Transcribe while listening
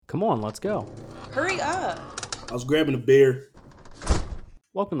Come on, let's go. Hurry up. I was grabbing a beer.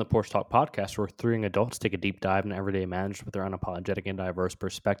 Welcome to the Porch Talk Podcast, where three young adults take a deep dive into everyday matters with their unapologetic and diverse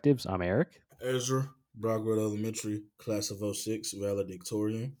perspectives. I'm Eric. Ezra, Brockwood Elementary, class of 06,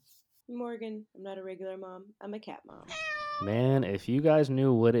 valedictorian. Morgan, I'm not a regular mom. I'm a cat mom. Man, if you guys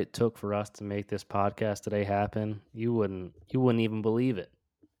knew what it took for us to make this podcast today happen, you wouldn't even believe it.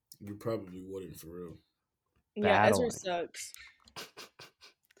 You probably wouldn't, for real. Yeah, Battling. Ezra sucks.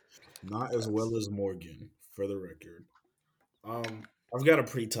 Not as well as Morgan, for the record. I've got a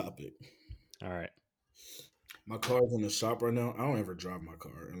pre-topic. All right. My car's in the shop right now. I don't ever drive my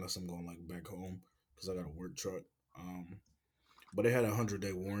car unless I'm going like back home because I got a work truck. But it had a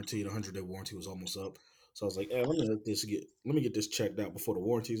 100-day warranty. The 100-day warranty was almost up, so I was like, "Hey, let me get this checked out before the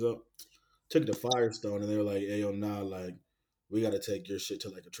warranty's up." Took it to Firestone, and they were like, "Hey, yo, nah, like we got to take your shit to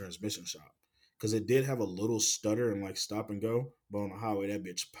like a transmission shop because it did have a little stutter and like stop and go, but on the highway that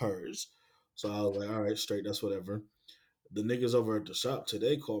bitch purrs." So I was like, "All right, straight, that's whatever." The niggas over at the shop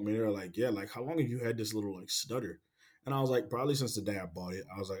today called me. They were like, "Yeah, like how long have you had this little like stutter?" And I was like, "Probably since the day I bought it."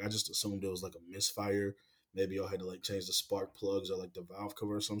 I was like, "I just assumed it was like a misfire. Maybe y'all had to like change the spark plugs or like the valve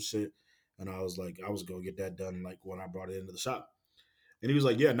cover or some shit." And I was like, I was gonna get that done like when I brought it into the shop. And he was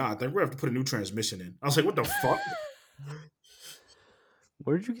like, "Yeah, nah, I think we have to put a new transmission in." I was like, "What the fuck?"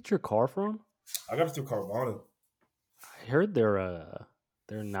 Where did you get your car from? I got it through Carvana. I heard they're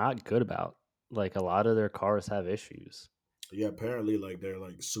not good about, like, a lot of their cars have issues. Yeah, apparently like they're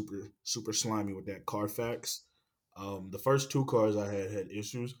like super slimy with that Carfax. The first two cars I had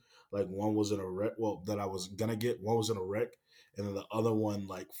issues. Like one was in a wreck. Well, that I was gonna get. One was in a wreck, and then the other one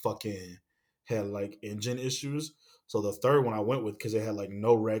like fucking had like engine issues. So the third one I went with because it had like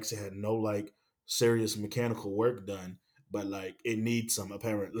no wrecks. It had no like serious mechanical work done, but like it needs some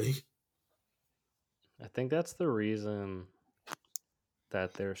apparently. I think that's the reason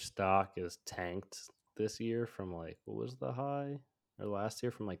that their stock is tanked this year from, like, what was the high, or last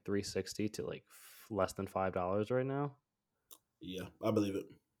year from like 360 to like less than $5 right now. Yeah, I believe it.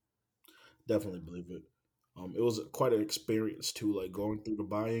 Definitely believe it. It was quite an experience too, like going through the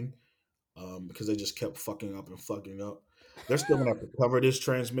buying. Because they just kept fucking up and fucking up. They're still gonna have to cover this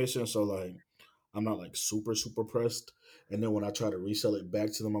transmission, so like I'm not like super pressed. And then when I try to resell it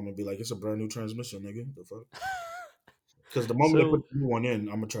back to them, I'm gonna be like, "It's a brand new transmission, nigga." The fuck? Because the moment they put so the new one in,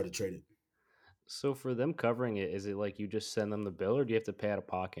 I'm gonna try to trade it. so for them covering it, is it like you just send them the bill, or do you have to pay out of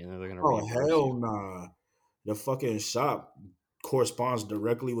pocket and they're going to Oh reimburse hell you? nah! The fucking shop corresponds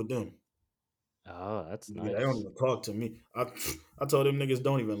directly with them. Oh, that's Yeah, they don't nice. even talk to me. I told them niggas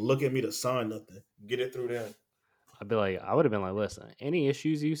don't even look at me to sign nothing. Get it through them. I would have been like, listen, any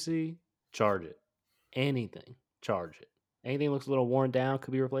issues you see, charge it. Anything, charge it. Anything looks a little worn down,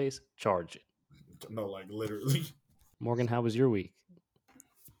 could be replaced, charge it. No, like literally. Morgan, how was your week?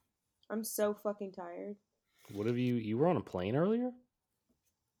 I'm so fucking tired. What have you were on a plane earlier?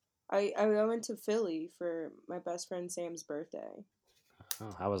 I went to Philly for my best friend Sam's birthday.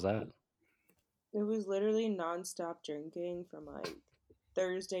 Oh, how was that? It was literally nonstop drinking from like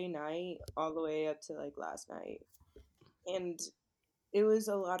Thursday night all the way up to like last night. And it was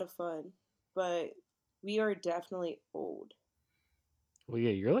a lot of fun. But we are definitely old. Well,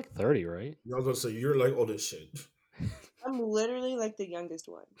 yeah, you're like 30, right? I was gonna say you're like all this shit. I'm literally like the youngest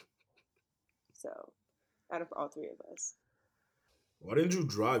one. So, out of all three of us. Why didn't you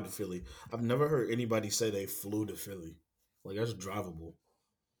drive to Philly? I've never heard anybody say they flew to Philly. Like that's drivable.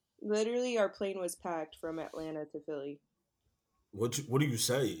 Literally, our plane was packed from Atlanta to Philly. What do you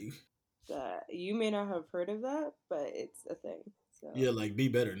say? You may not have heard of that, but it's a thing. So Yeah, like be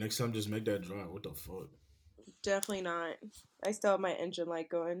better. Next time just make that drive. What the fuck? definitely not. I still have my engine light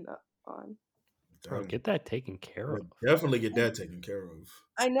going on. Bro, Damn. get that taken care Yeah, of. definitely get that taken care of.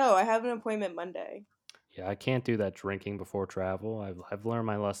 I know. I have an appointment Monday. Yeah, I can't do that drinking before travel. I've learned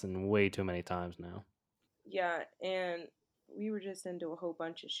my lesson way too many times now. Yeah, and we were just into a whole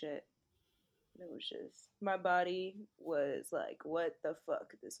bunch of shit. It was just my body was like, "What the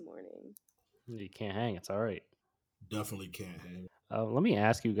fuck?" this morning. You can't hang. It's all right. Definitely can't hang. Let me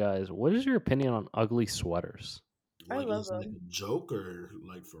ask you guys, what is your opinion on ugly sweaters? I Like love it's like them. a joke or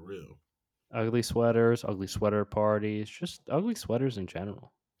like for real. Ugly sweaters, ugly sweater parties, just ugly sweaters in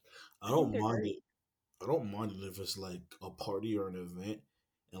general. I I think don't they're mind great. it. I don't mind it if it's like a party or an event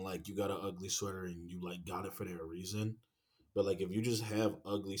and like you got an ugly sweater and you like got it for that reason. But like if you just have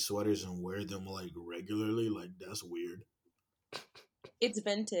ugly sweaters and wear them like regularly, like that's weird. It's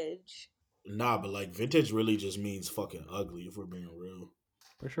vintage. Nah, but like vintage really just means fucking ugly if we're being real.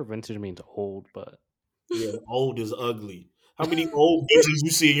 For sure, vintage means old, but Yeah, old is ugly. How many old bitches you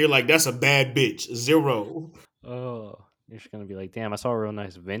see and you're like, that's a bad bitch? Zero. oh, You're just gonna be like, damn, I saw a real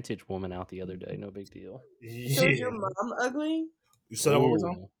nice vintage woman out the other day. No big deal. So is your Yeah. mom ugly? You said that one more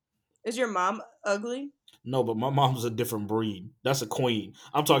time? Oh, Is your mom ugly? No, but my mom's a different breed. That's a queen.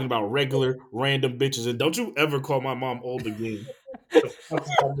 I'm talking about regular, random bitches. And don't you ever call my mom old again. The fuck is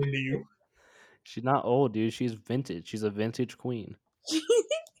that mean to you? she's not old, dude. She's vintage. She's a vintage queen.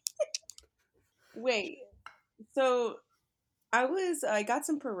 Wait. So I got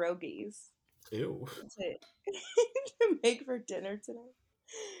some pierogies Ew. to, to make for dinner today.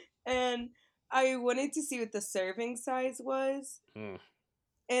 And I wanted to see what the serving size was. Mm.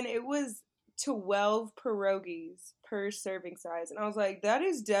 And it was 12 pierogies per serving size. And I was like, that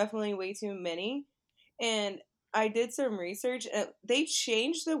is definitely way too many. And I did some research and they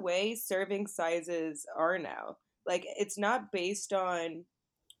changed the way serving sizes are now. Like, it's not based on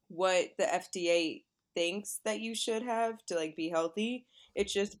what the FDA thinks that you should have to like be healthy.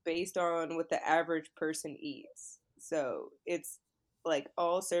 It's just based on what the average person eats. So it's like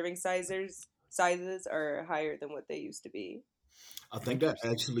all serving sizes are higher than what they used to be. I think that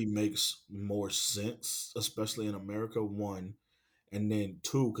Interesting. actually makes more sense, especially in America, one. And then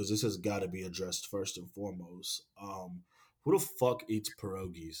two, because this has got to be addressed first and foremost. Who the fuck eats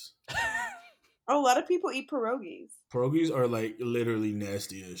pierogies? Oh, a lot of people eat pierogies. Pierogies are like literally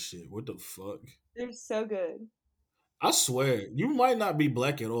nasty as shit. What the fuck? They're so good. I swear, you might not be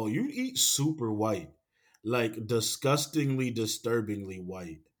black at all. You eat super white, like disgustingly, disturbingly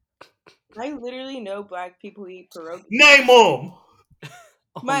white. I literally know black people who eat pierogies. Name them.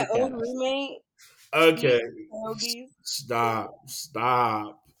 On the My old cast. roommate Okay, eats pierogies.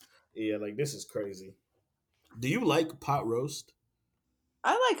 stop. Yeah, like this is crazy. Do you like pot roast?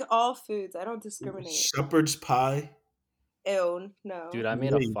 I like all foods. I don't discriminate. Shepherd's pie? Ew, Dude, no. I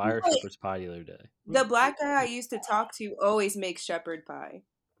made a Wait, fire shepherd's pie the other day. The black guy I used to talk to always makes shepherd pie.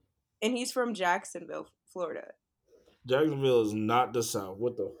 And he's from Jacksonville, Florida. Jacksonville is not the South.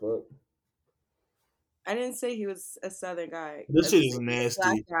 What the fuck? I didn't say he was a southern guy. This A shit is black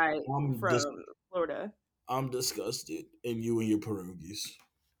nasty. guy I'm from Florida. I'm disgusted, and you and your pierogies.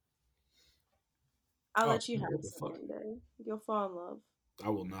 I'll Oh, let you have what the some fuck? one day. You'll fall in love. I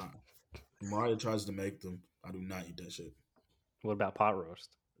will not. Mariah tries to make them. I do not eat that shit. What about pot roast?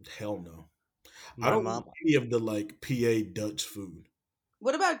 Hell no. I My don't mom. eat any of the like PA Dutch food.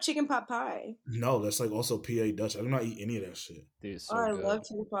 What about chicken pot pie? No, that's like also PA Dutch. I do not eat any of that shit. Dude, it's Oh, so I good. love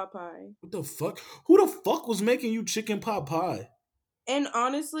chicken pot pie. What the fuck? Who the fuck was making you chicken pot pie? And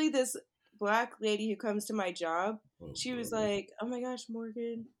honestly, this black lady who comes to my job, Oh, she was bro. like, "Oh my gosh,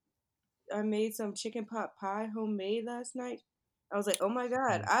 Morgan, I made some chicken pot pie homemade last night." I was like, "Oh my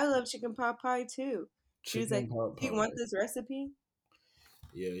god, I love chicken pot pie too." She was Chicken like, pot "Do you pie. want this recipe?"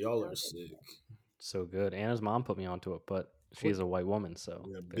 Yeah, y'all I are was like, sick. So good. Anna's mom put me onto it, but she's a white woman, so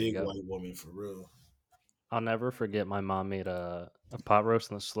Yeah, there you big go. white woman for real. I'll never forget my mom made a pot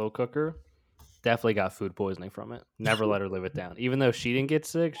roast in the slow cooker. Definitely got food poisoning from it. Never let her live it down. Even though she didn't get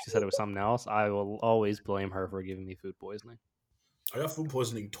sick, she said it was something else. I will always blame her for giving me food poisoning. I got food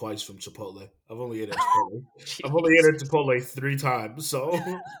poisoning twice from Chipotle. I've only ate at Chipotle. I've only Jeez. ate at Chipotle 3 times. So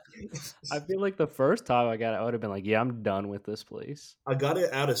I feel like the first time I got it, I would have been like, yeah, I'm done with this place. I got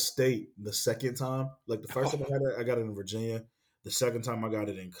it out of state the second time. Like the first time I got it in Virginia. The second time I got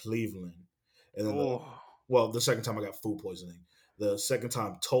it in Cleveland. And then Oh, the second time I got food poisoning. The second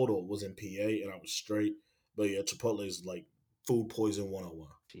time total was in PA and I was straight. But yeah, Chipotle is like food poison 101.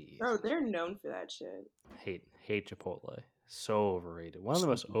 jeez. "Bro, they're known for that shit." Hate Chipotle. So overrated. One of the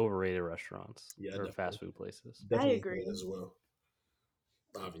most overrated restaurants Yeah, or definitely. fast food places. Definitely agree. as well.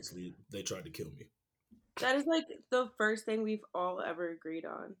 Obviously, they tried to kill me. That is like the first thing we've all ever agreed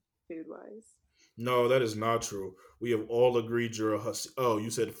on, food wise. No, that is not true. We have all agreed you're a hussy. Oh, you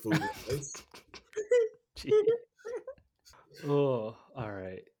said food. Jeez. Oh, all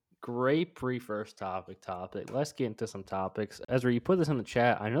right. Great pre-first topic. Let's get into some topics. Ezra, you put this in the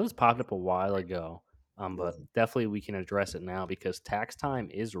chat. I know this popped up a while ago, but definitely we can address it now because tax time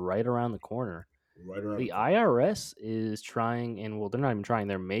is right around the corner. Right around The IRS is trying, and well, they're not even trying.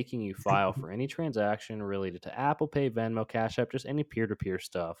 They're making you file for any transaction related to Apple Pay, Venmo, Cash App, just any peer-to-peer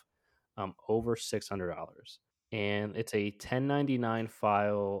stuff, over $600. And it's a 1099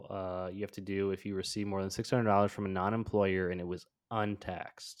 file you have to do if you receive more than $600 from a non-employer and it was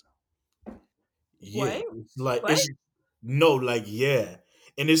untaxed. Yeah, What? it's like What? it's no, like yeah,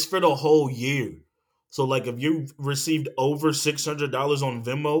 and it's for the whole year. So like, if you received over $600 on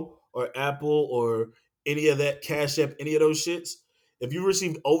Venmo or Apple or any of that Cash App, any of those shits, if you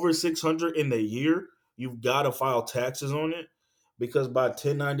received over 600 in the year, you've got to file taxes on it because by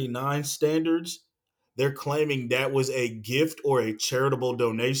 1099 standards, they're claiming that was a gift or a charitable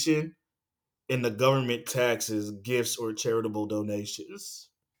donation, and the government taxes gifts or charitable donations.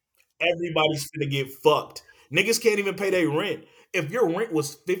 Everybody's gonna get fucked. Niggas can't even pay their rent. If your rent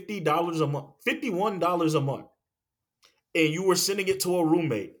was $50 a month, $51 a month, and you were sending it to a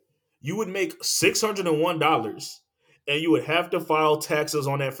roommate, you would make $601, and you would have to file taxes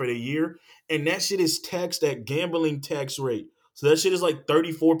on that for the year. And that shit is taxed at gambling tax rate. So that shit is like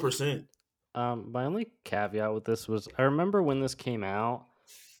 34%. My only caveat with this was I remember when this came out,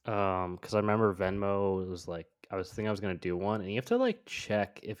 because I remember Venmo was like I was thinking I was gonna do one, and you have to like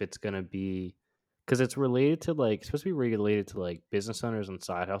check if it's gonna be because it's related to like supposed to be related to like business owners and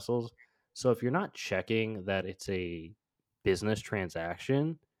side hustles. So if you're not checking that it's a business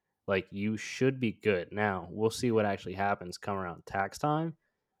transaction, like you should be good. Now we'll see what actually happens come around tax time.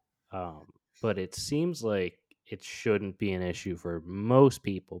 Um, but it seems like it shouldn't be an issue for most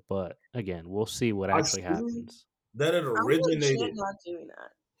people. But again, we'll see what I actually see happens. that it I'm legit originated. not doing that.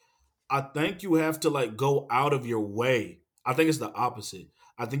 I think you have to like go out of your way. I think it's the opposite.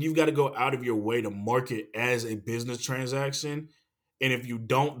 I think you've got to go out of your way to market as a business transaction. And if you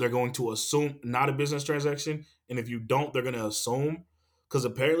don't, they're going to assume not a business transaction. And if you don't, they're going to assume because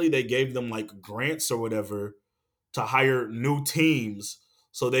apparently they gave them like grants or whatever to hire new teams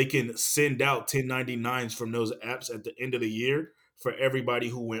so they can send out 1099s from those apps at the end of the year for everybody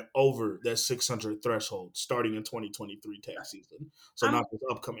who went over that 600 threshold starting in 2023 tax season. So I'm not this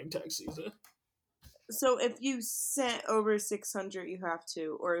upcoming tax season. so if you sent over 600, you have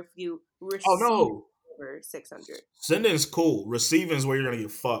to, or if you Oh receive no, over 600. sending's cool. Receiving is where you're gonna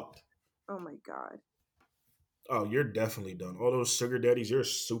get fucked. Oh my god. Oh, you're definitely done. All those sugar daddies, you're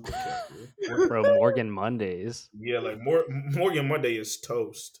super careful. Bro, Morgan Mondays. Yeah, like Morgan Monday is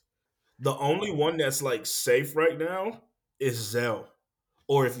toast. The only one that's like safe right now is Zelle,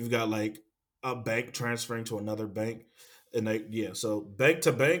 or if you've got like a bank transferring to another bank, and they so bank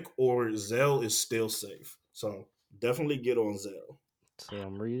to bank or Zelle is still safe. So definitely get on Zelle. So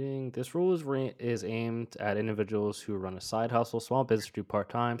I'm reading. This rule is aimed at individuals who run a side hustle, small business, do part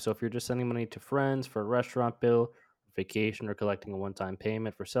time. So if you're just sending money to friends for a restaurant bill, vacation, or collecting a one-time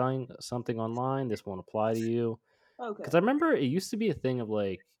payment for selling something online, this won't apply to you. Okay. Because I remember it used to be a thing of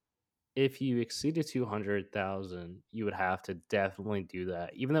like if you exceeded 200,000, you would have to definitely do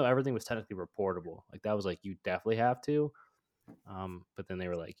that, even though everything was technically reportable. Like that was like you definitely have to. But then they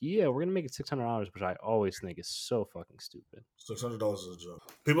were like, "Yeah, we're gonna make it $600," which I always think is so fucking stupid. $600 is a joke.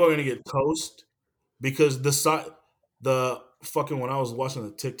 People are gonna get toast because the fucking when I was watching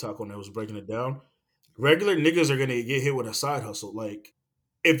the TikTok when I was breaking it down, regular niggas are gonna get hit with a side hustle. Like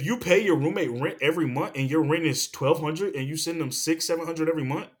if you pay your roommate rent every month and your rent is 1,200 and you send them 600-700 every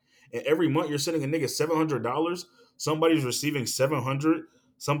month, and every month you're sending a nigga $700, somebody's receiving 700.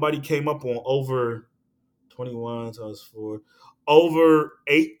 Somebody came up on over 21 times 4, over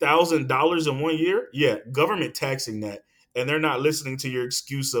 $8,000 in 1 year. Yeah, government taxing that, and they're not listening to your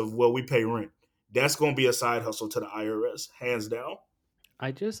excuse of well we pay rent. That's gonna be a side hustle to the IRS, hands down.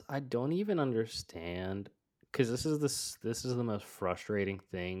 I don't even understand because this is the most frustrating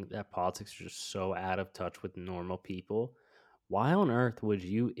thing that politics are just so out of touch with normal people. Why on earth would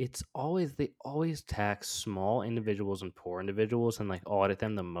you? It's always they always tax small individuals and poor individuals and like audit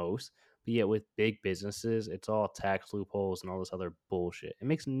them the most. But yet with big businesses, it's all tax loopholes and all this other bullshit. It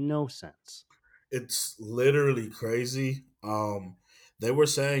makes no sense. It's literally crazy. They were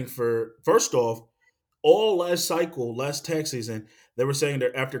saying for first off, all last cycle, last tax season, they were saying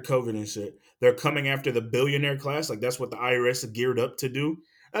that after COVID and shit, they're coming after the billionaire class. Like that's what the IRS is geared up to do.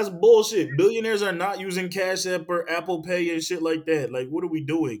 That's bullshit. Billionaires are not using Cash App or Apple Pay and shit like that. Like, what are we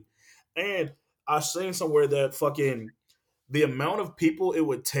doing? And I seen somewhere that fucking the amount of people it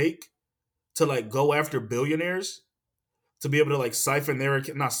would take to like go after billionaires to be able to like siphon their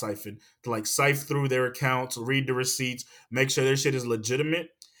not siphon to like sift through their accounts, read the receipts, make sure their shit is legitimate.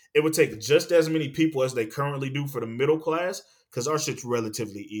 It would take just as many people as they currently do for the middle class because our shit's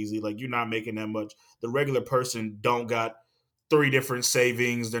relatively easy. Like you're not making that much. The regular person don't got three different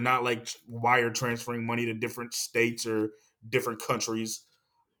savings. They're not like wire transferring money to different states or different countries.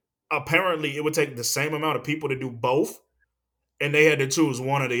 Apparently, it would take the same amount of people to do both, and they had to choose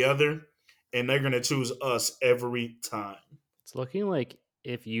one or the other, and they're gonna choose us every time. It's looking like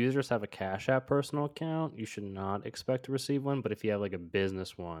if users have a Cash App personal account, you should not expect to receive one. But if you have like a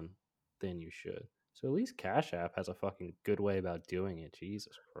business one, then you should. So at least Cash App has a fucking good way about doing it.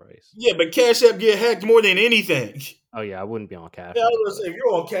 Jesus Christ. Yeah, but Cash App get hacked more than anything. Oh yeah, I wouldn't be on Cash Yeah, I App, was but gonna say, if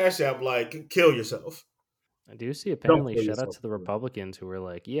you're on Cash App, like kill yourself. I do see Don't apparently kill shout out yourself. to the Republicans who were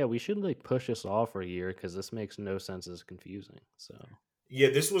like, yeah, we should like push this off for a year because this makes no sense. It's confusing. So Yeah,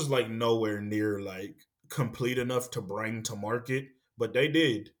 this was like nowhere near like complete enough to bring to market, but they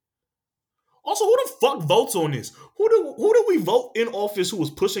did. Also, who the fuck votes on this? Who do we vote in office who was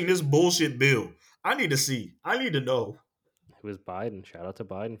pushing this bullshit bill? I need to see. I need to know. It was Biden. Shout out to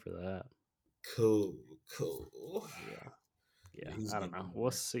Biden for that. Cool, cool. Yeah. Yeah, Yeah, he's I don't getting know. We'll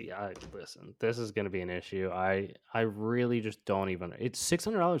there. see. I listen. This is going to be an issue. I really just don't even. It's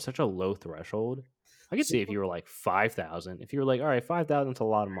 $600, such a low threshold. I could see if you were like 5,000. If you were like, all right, 5,000 is a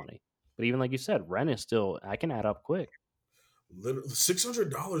lot of money. But even like you said, rent is still. I can add up quick. Literally,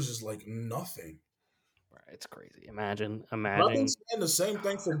 $600 is like nothing. Right, it's crazy. Imagine, But I've been imagine. saying the same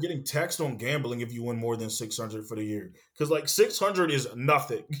thing for getting taxed on gambling if you win more than 600 for the year. Because like 600 is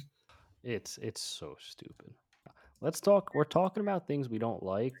nothing. It's so stupid. Let's talk. We're talking about things we don't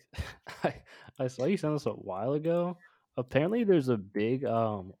like. I, I saw you sent this a while ago. Apparently, there's a big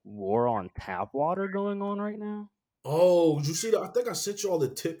war on tap water going on right now. Oh, did you see that? I think I sent you all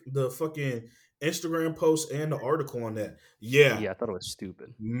the fucking Instagram post and the article on that. Yeah, Yeah, I thought it was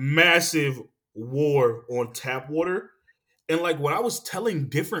stupid. massive war on tap water. And like when I was telling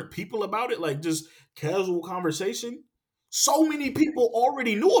different people about it, like just casual conversation, so many people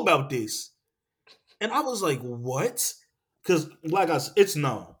already knew about this. And I was like, what? Because like it's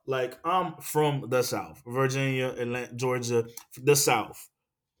known. Like I'm from the South, Virginia, Atlanta, Georgia, the South.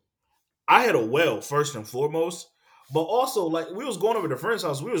 I had a well first and foremost, but also like we was going over to friend's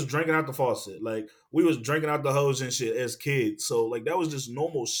house, we was drinking out the faucet, like we was drinking out the hose and shit as kids. So like that was just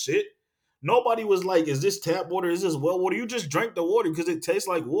normal shit. Nobody was like, "Is this tap water? Is this well water?" You just drank the water because it tastes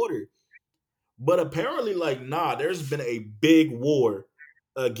like water. But apparently, like, nah, there's been a big war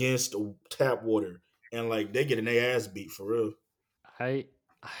against tap water, and like they getting their ass beat for real. I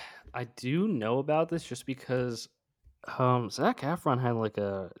I do know about this just because Zach Efron had like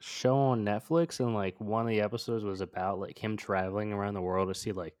a show on Netflix, and like one of the episodes was about like him traveling around the world to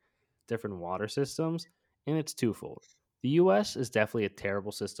see like different water systems, and it's twofold. The US is definitely a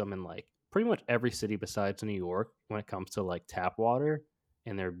terrible system in like pretty much every city besides New York when it comes to like tap water,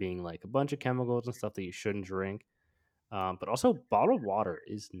 and there being like a bunch of chemicals and stuff that you shouldn't drink. But also, bottled water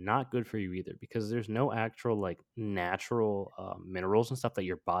is not good for you either because there's no actual like natural minerals and stuff that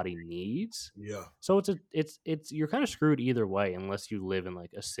your body needs. Yeah, So it's you're kind of screwed either way unless you live in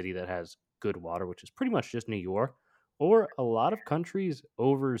like a city that has good water, which is pretty much just New York, or a lot of countries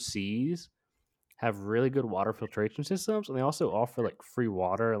overseas have really good water filtration systems, and they also offer like free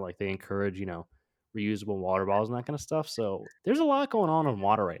water, like they encourage reusable water bottles and that kind of stuff. So there's a lot going on in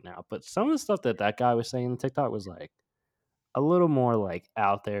water right now. But some of the stuff that guy was saying on TikTok was like a little more like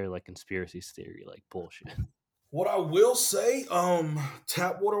out there, like conspiracy theory, like bullshit. what I will say,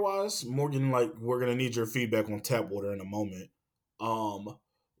 tap water wise, Morgan, like we're gonna need your feedback on tap water in a moment. Um,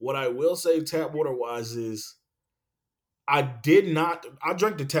 what I will say, tap water wise, is I did not. I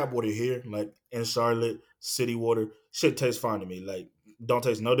drank the tap water here, like in Charlotte, city water. Shit tastes fine to me. Like, don't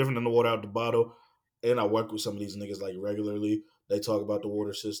taste no different than the water out the bottle. And I work with some of these niggas like regularly. They talk about the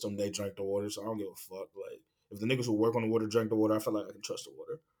water system. They drink the water, so I don't give a fuck. Like, if the niggas who work on the water drink the water, I feel like I can trust the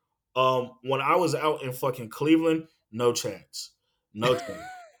water. When I was out in fucking Cleveland, no chance, no chance.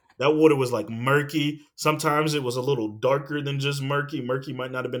 That water was like murky. Sometimes it was a little darker than just murky. Murky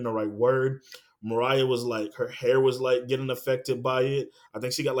might not have been the right word. Mariah was like, her hair was like getting affected by it. I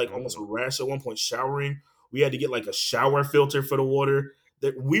think she got like almost a Oh, rash at one point showering. We had to get like a shower filter for the water.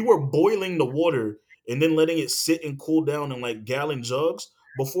 That we were boiling the water and then letting it sit and cool down in like gallon jugs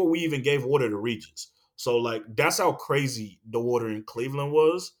before we even gave water to Regis. So like that's how crazy the water in Cleveland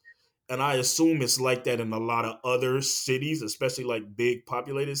was. And I assume it's like that in a lot of other cities, especially like big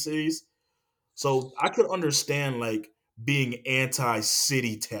populated cities. So I could understand like being anti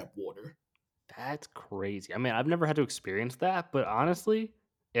city tap water. that's crazy. I mean, I've never had to experience that, but honestly,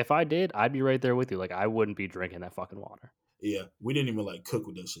 if I did, I'd be right there with you. Like, I wouldn't be drinking that fucking water. Yeah, we didn't even like cook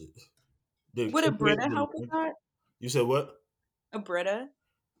with that shit. Didn't Would a cook it. Brita help with that? You said what? A Brita?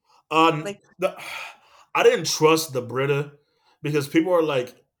 Um, Like, the, I didn't trust the Brita because people are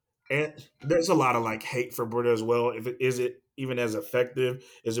like, and there's a lot of like hate for Brita as well. If it is it even as effective?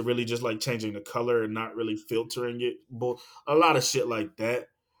 Is it really just like changing the color and not really filtering it? But a lot of shit like that.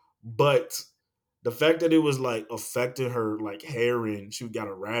 But the fact that it was like affecting her like hair and she got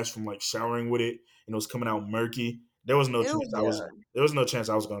a rash from like showering with it and it was coming out murky. There was no ew, chance I was. yeah. There was no chance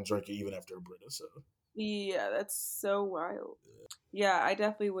I was gonna drink it even after a Brita. So Yeah, that's so wild. Yeah, I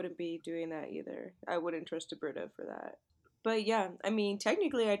definitely wouldn't be doing that either. I wouldn't trust a Brita for that. But yeah, I mean,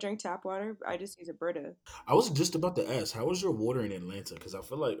 technically, I drink tap water. I just use a Brita. I was just about to ask, how was your water in Atlanta? Because I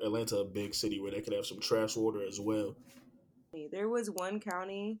feel like Atlanta a big city where they could have some trash water as well. There was one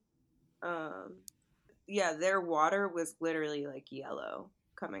county, um, yeah, their water was literally like yellow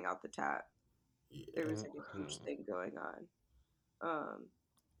coming out the tap. There Yeah. was like a huge Mm-mm. thing going on. Um,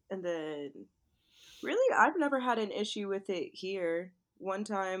 And then, really, I've never had an issue with it here. One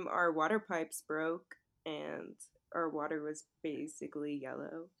time, our water pipes broke, and our water was basically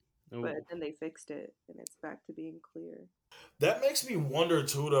yellow. But Ooh. then they fixed it, and it's back to being clear. That makes me wonder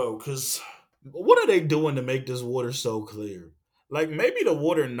too, though, because what are they doing to make this water so clear? Like maybe the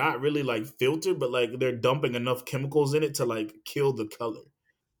water not really like filtered, but like they're dumping enough chemicals in it to like kill the color.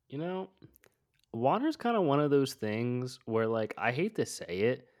 You know, water's kind of one of those things where, like, I hate to say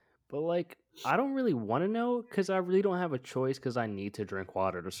it, but like, I don't really want to know because I really don't have a choice because I need to drink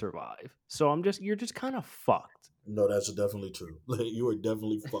water to survive. So you're just kind of fucked. No, that's definitely true. Like, you are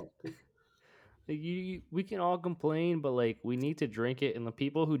definitely fucked. Like, we can all complain, but like, we need to drink it, and the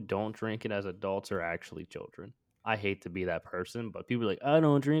people who don't drink it as adults are actually children. I hate to be that person, but people are like, I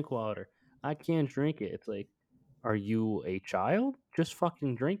don't drink water. I can't drink it. It's like, are you a child? Just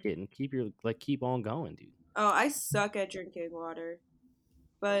fucking drink it and keep on going, dude. Oh, I suck at drinking water.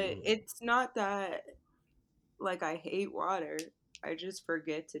 But Mm. it's not that, like, I hate water. I just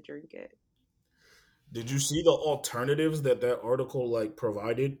forget to drink it. Did you see the alternatives that that article like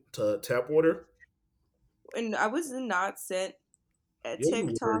provided to tap water? And I was not sent a Yeah, you were,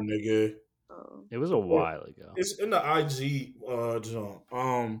 TikTok. nigga. Oh. It was a while ago. It's in the IG, John.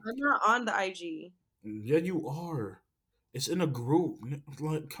 I'm not on the IG. Yeah, you are. It's in a group.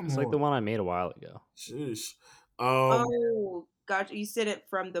 Like, come It's like the on, one I made a while ago. Shush. Oh, gotcha. You said it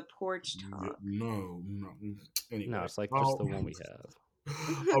from the porch talk. No. No, Anyway, it's like just the one we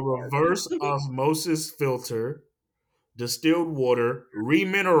have. a reverse osmosis filter, distilled water,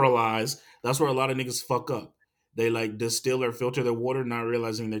 remineralized. That's where a lot of niggas fuck up. They like distill or filter their water, not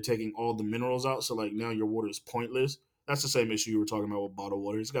realizing they're taking all the minerals out. So like now your water is pointless. That's the same issue you were talking about with bottled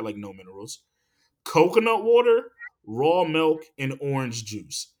water. It's got like no minerals. Coconut water, raw milk, and orange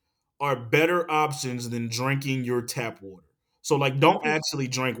juice are better options than drinking your tap water. So like don't actually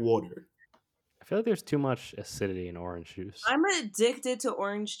drink water. I feel like there's too much acidity in orange juice. I'm addicted to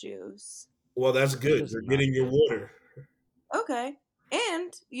orange juice. Well, that's It's good. just You're not getting your good. water. Okay.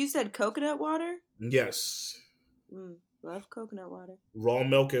 And you said coconut water? Yes. Love coconut water. Raw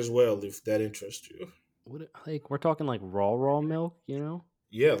milk as well, if that interests you. Like we're talking like raw milk, you know?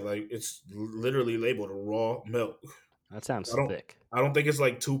 Yeah, like it's literally labeled raw milk. That sounds I don't thick. I don't think it's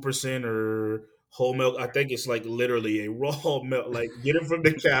like 2% or whole milk. I think it's like literally a raw milk. Like get it from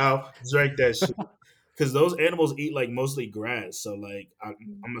the cow, drink that shit. Because those animals eat like mostly grass, so like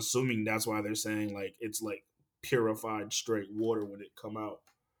I'm assuming that's why they're saying like it's like purified straight water when it come out.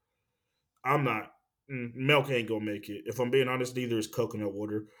 I'm not. Milk ain't gonna make it. If I'm being honest, neither is coconut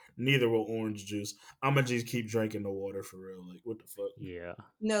water. Neither will orange juice. I'm gonna just keep drinking the water for real. Like what the fuck? Yeah.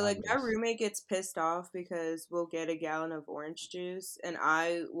 No, I like my miss. roommate gets pissed off because we'll get a gallon of orange juice and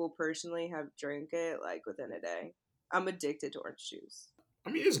I will personally have drank it like within a day. I'm addicted to orange juice. I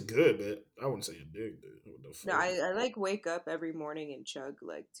mean, it's good, but I wouldn't say addicted. What the No, fuck? I like wake up every morning and chug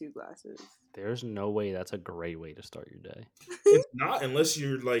like 2 glasses. There's no way that's a great way to start your day. It's not unless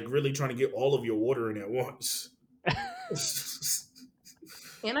you're like really trying to get all of your water in at once.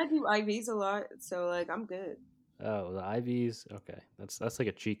 And I do IVs a lot, so like I'm good. Oh, the IVs. Okay, that's like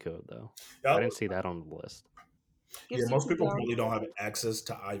a cheat code though. Yeah, I didn't see that on the list. yeah, Gives you most the people down. probably don't have access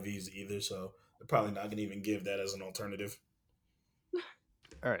to IVs either, so they're probably not gonna even give that as an alternative.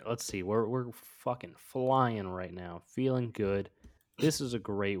 All right, let's see. We're fucking flying right now. Feeling good. This is a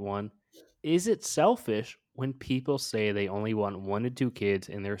great one. Is it selfish when people say they only want 1 to 2 kids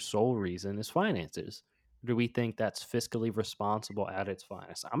and their sole reason is finances? Do we think that's fiscally responsible at its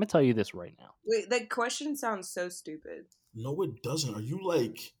finest? I'm gonna tell you this right now. Wait, that question sounds so stupid. No, it doesn't. Are you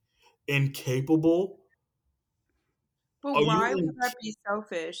like incapable? But Are why would you? that be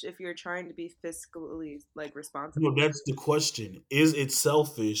selfish if you're trying to be fiscally like No, responsible? that's the question. Is it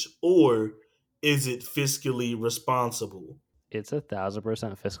selfish or is it fiscally responsible? It's 1,000%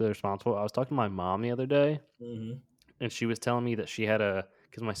 fiscally responsible. I was talking to my mom the other day, Hmm. and she was telling me that she had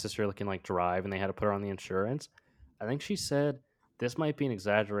because my sister can like drive, and they had to put her on the insurance. I think she said this might be an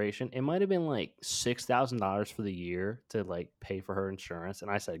exaggeration. It might have been like $6,000 for the year to like pay for her insurance, and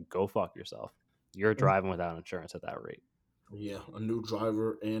I said, "Go fuck yourself. You're driving without insurance at that rate." Yeah, a new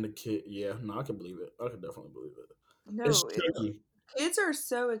driver and a kid. Yeah, no, I can believe it. I can definitely believe it. It's No, tricky. kids are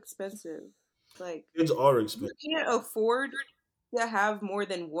so expensive. Like Kids are you expensive. can't afford to have more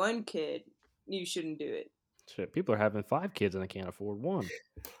than one kid. You shouldn't do it. Shit, people are having 5 kids and they can't afford one.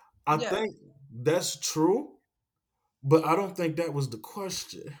 I Yeah. think that's true, but I don't think that was the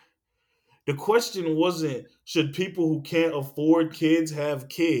question. The question wasn't should people who can't afford kids have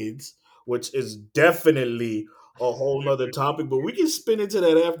kids, which is definitely a whole nother topic, but we can spin into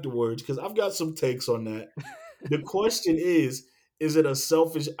that afterwards because I've got some takes on that. The question is it a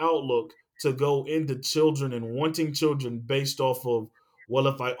selfish outlook to go into children and wanting children based off of, well,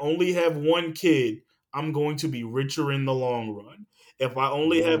 if I only have one kid, I'm going to be richer in the long run. If I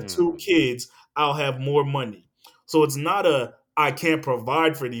only have two Mm. kids, I'll have more money. So it's not a I can't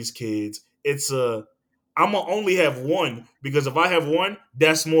provide for these kids. It's a I'm gonna only have one because if I have one,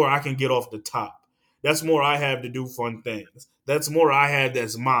 that's more I can get off the top. That's more I have to do fun things. That's more I had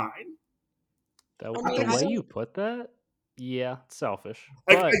that's mine. I I The mean, think I way don't. you put that, yeah, it's selfish,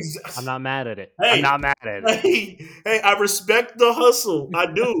 like, but I'm not mad at it. I'm hey, not mad at it. hey, I respect the hustle.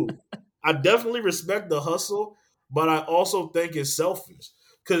 I do. I definitely respect the hustle, but I also think it's selfish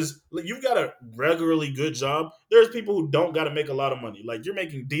because you've got a regularly good job. There's people who don't got to make a lot of money. Like you're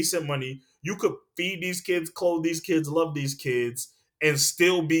making decent money. You could feed these kids, clothe these kids, love these kids, and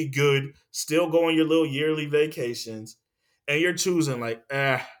still be good. Still go on your little yearly vacations, and you're choosing like,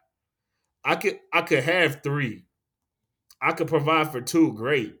 I could have three. I could provide for two,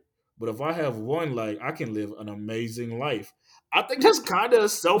 great. But if I have one, like I can live an amazing life. I think that's kind of a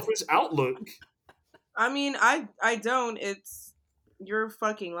selfish outlook. I mean, I don't. It's your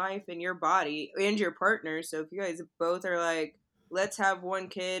fucking life and your body and your partner. So if you guys both are like, let's have one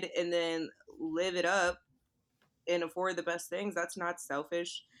kid and then live it up and afford the best things, that's not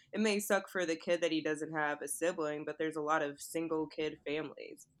selfish. It may suck for the kid that he doesn't have a sibling, but there's a lot of single kid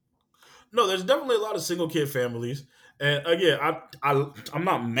families. No, there's definitely a lot of single kid families, and again, I'm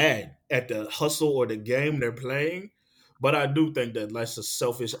not mad at the hustle or the game they're playing, but I do think that that's a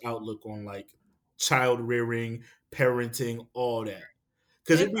selfish outlook on like child rearing, parenting, all that.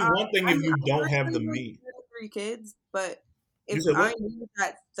 Because If it'd be one thing I if mean, you I don't have the personally would meat. do 3 kids, but You if said I what? knew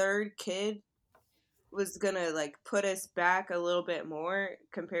that third kid was gonna like put us back a little bit more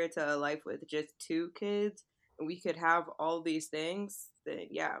compared to a life with just 2 kids, and we could have all these things, then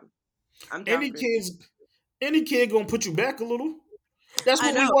yeah, I'm down Any for. kids, any kid gonna put you back a little. That's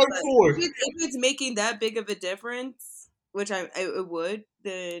I what know, we work but for. if it's making that big of a difference, which it would,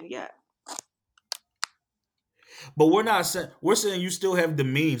 then yeah. But we're not saying we're saying you still have the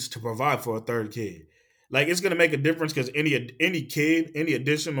means to provide for a third kid. Like it's gonna make a difference because any kid, any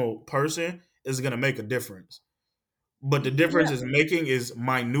additional person is gonna make a difference. But the difference Yeah, is making is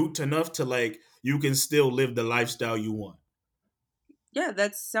minute enough to like you can still live the lifestyle you want. yeah,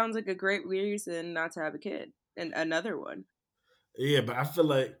 that sounds like a great reason not to have a kid, and another one. Yeah, but I feel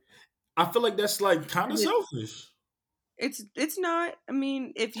like that's like kind of selfish. It's not. I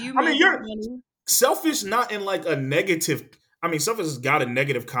mean, if you I mean, make the you're money, selfish not in like a negative. I mean, selfish has got a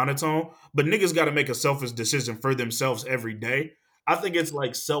negative connotation, but niggas got to make a selfish decision for themselves every day. I think it's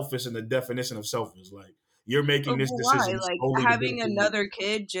like selfish in the definition of selfish. Like you're oh, making this but why? decision Like solely to having benefit you. another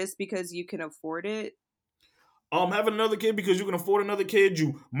kid just because you can afford it. Having another kid because you can afford another kid,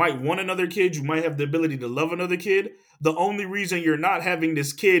 you might want another kid, you might have the ability to love another kid. The only reason you're not having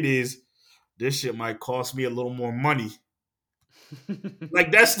this kid is this shit might cost me a little more money.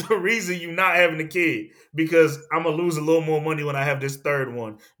 Like that's the reason you're not having a kid because I'm gonna lose a little more money when I have this third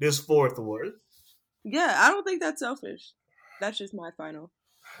one, this fourth one. Yeah, I don't think that's selfish. That's just my final.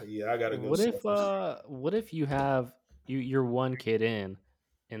 Yeah, I gotta go What if selfish. you have you're one kid in,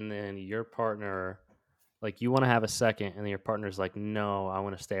 and then your partner, like, you want to have a second, and then your partner's like, no, I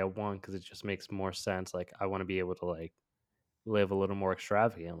want to stay at one because it just makes more sense. Like, I want to be able to like live a little more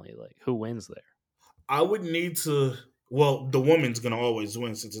extravagantly. Like, who wins there? I would need to. Well, the woman's gonna always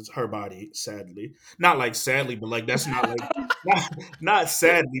win since it's her body. Sadly, not like sadly, but like that's not like not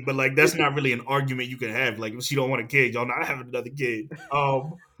sadly, but like that's not really an argument you can have. Like if she don't want a kid, y'all not having another kid.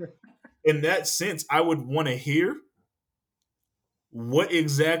 In that sense, I would want to hear what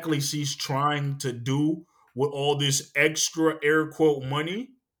exactly she's trying to do with all this extra air quote money.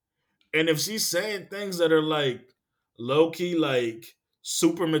 And if she's saying things that are like low key, like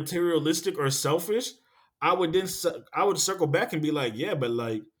super materialistic or selfish, I would circle back and be like, yeah, but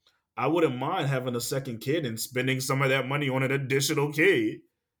like I wouldn't mind having a second kid and spending some of that money on an additional kid.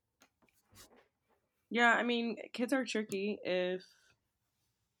 Yeah, I mean, kids are tricky. If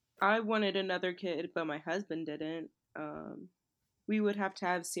I wanted another kid, but my husband didn't, we would have to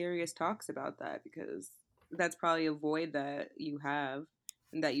have serious talks about that because that's probably a void that you have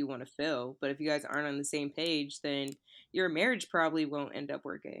and that you want to fill. But if you guys aren't on the same page, then your marriage probably won't end up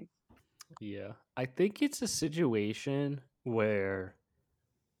working. Yeah, I think it's a situation where,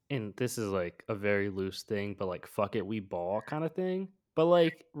 and this is like a very loose thing, but like fuck it, we ball kind of thing, but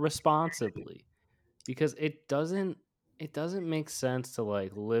like responsibly, because it doesn't make sense to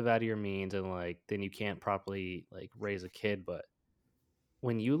like live out of your means and like then you can't properly like raise a kid. But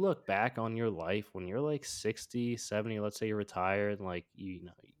when you look back on your life, when you're like 60, 70, let's say you're retired, and like you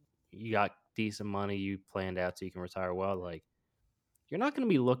know you got decent money, you planned out so you can retire well, like you're not going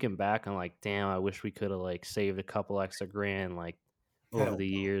to be looking back on like, damn, I wish we could have like saved a couple extra grand like over Hell the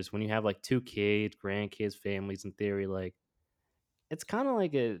no. years. When you have like 2 kids, grandkids, families, in theory, like it's kind of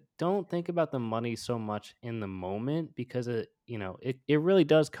like a don't think about the money so much in the moment because it really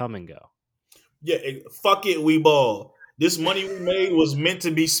does come and go. Yeah, fuck it, we ball. This money we made was meant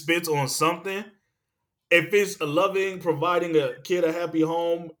to be spent on something. If it's a loving, providing a kid a happy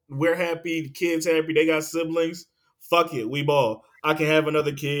home, we're happy, the kid's happy, they got siblings. Fuck it, we ball. I can have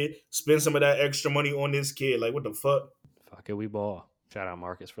another kid, spend some of that extra money on this kid. Like, what the fuck? Fuck it, we ball. Shout out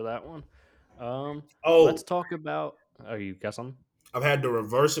Marcus for that one. Let's Oh, talk about. Are you got something? I've had the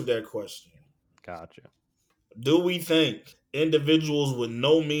reverse of that question. Gotcha. Do we think individuals with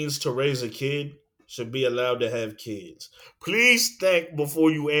no means to raise a kid should be allowed to have kids? Please think before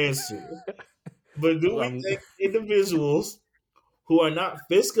you answer. But do we Um, think individuals who are not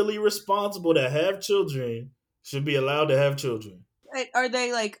fiscally responsible to have children should be allowed to have children? Are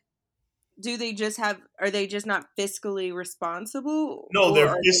they like? Do they just have? Are they just not fiscally responsible, No, or they're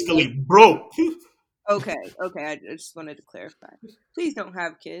are they like? fiscally broke. Okay, okay. I just wanted to clarify. Please don't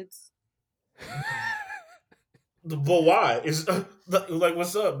have kids. But why? Is like,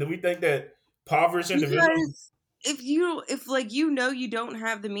 what's up? Do we think that impoverished individuals? Because if like you don't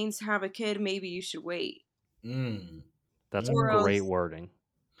have the means to have a kid, maybe you should wait. Mm, that's mm. Or great else, wording.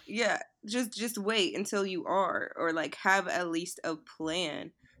 yeah, just wait until you are, or like have at least a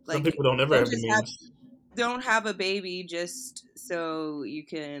plan. Some Like people don't ever don't have the just have means. don't have a baby just so you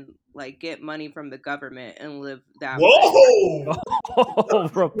can like get money from the government and live that way. Whoa! Oh,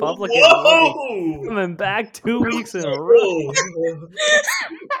 Republican money Whoa! coming back 2 weeks in a row.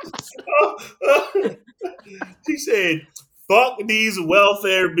 She said, "Fuck these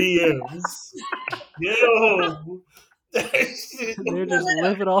welfare BMs." Yo, They're just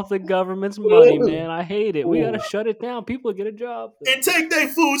living off the government's money, man. I hate it. We gotta shut it down. People get a job. and take their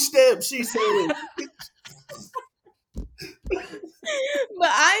food stamps. She said, But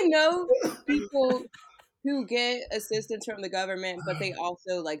I know people who get assistance from the government, but they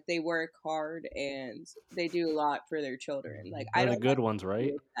also like they work hard and they do a lot for their children. Like I They're the don't have good ones, an issue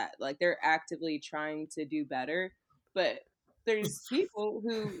right? with that. Like they're actively trying to do better, but there's people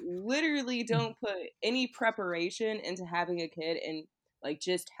who literally don't put any preparation into having a kid and like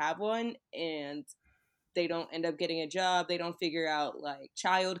just have one, and they don't end up getting a job. They don't figure out like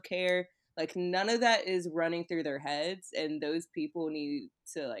childcare. Like none of that is running through their heads, and those people need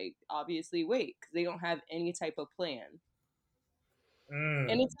to like obviously wait because they don't have any type of plan. And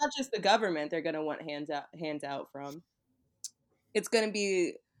mm, it's not just the government they're gonna want hands out from. It's gonna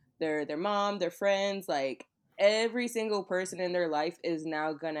be their mom, their friends, like every single person in their life is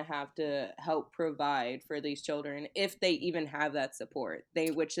now gonna have to help provide for these children if they even have that support.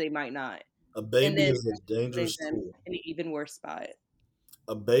 Which they might not. a And baby then is a putting dangerous them tool. in an even worse spot.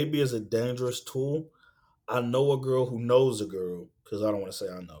 A baby is a dangerous tool. I know a girl who knows a girl because I don't want to say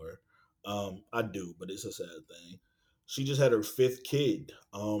I know her. I do, but it's a sad thing. She just had her fifth kid,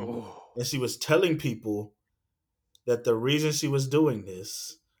 Oh, and she was telling people that the reason she was doing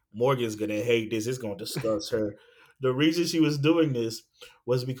this, Morgan's gonna hate this. It's gonna disgust her. The reason she was doing this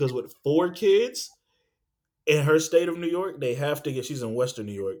was because with 4 kids in her state of New York, they have to give. She's in Western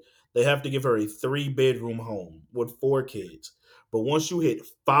New York. They have to give her a 3 bedroom home with 4 kids. But once you hit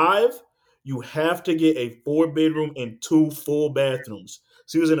 5, you have to get a 4 bedroom and 2 full bathrooms.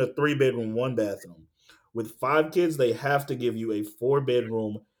 She was in a 3 bedroom, 1 bathroom. With 5 kids, they have to give you a 4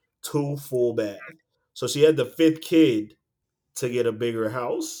 bedroom, 2 full bath. So she had the fifth kid to get a bigger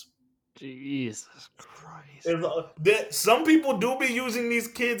house. Jesus Christ. And, that some people do be using these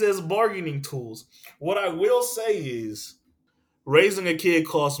kids as bargaining tools. What I will say is, raising a kid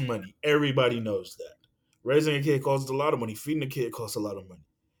costs money. Everybody knows that. Raising a kid costs a lot of money. Feeding a kid costs a lot of money.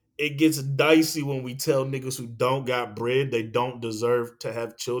 It gets dicey when we tell niggas who don't got bread they don't deserve to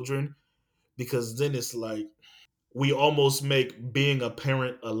have children, because then it's like we almost make being a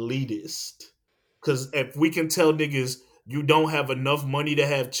parent elitist. Because if we can tell niggas you don't have enough money to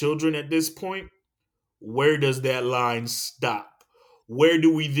have children at this point, where does that line stop? Where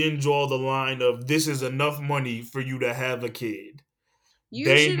do we then draw the line of this is enough money for you to have a kid? You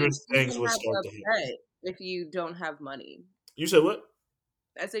shouldn't Dangerous things even would have start a to happen. pet if you don't have money. You said what?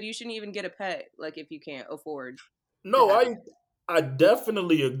 I said you shouldn't even get a pet, like if you can't afford to No, have. I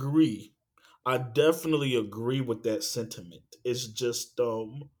definitely agree. I definitely agree with that sentiment. It's just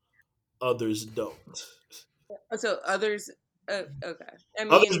others don't. So others, okay. I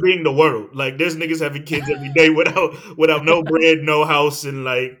Others mean, being the world. Like there's niggas having kids every day without no bread, no house, and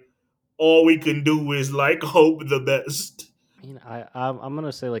like all we can do is like hope the best. I mean, I'm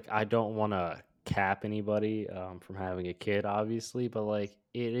gonna say like I don't want to cap anybody from having a kid, obviously, but like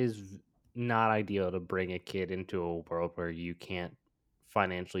it is not ideal to bring a kid into a world where you can't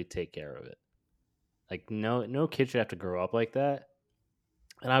financially take care of it. Like no kid should have to grow up like that.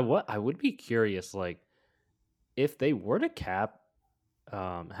 And I would be curious, like if they were to cap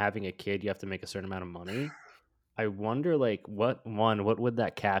having a kid, you have to make a certain amount of money. I wonder, like, what would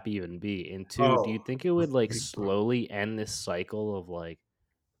that cap even be? And two, do you Oh, think it would like slowly end this cycle of like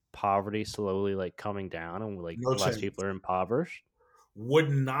poverty slowly like coming down and like no less chance. people are impoverished? Would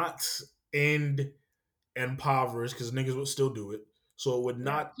not end impoverished because niggas would still do it. So it would Yeah,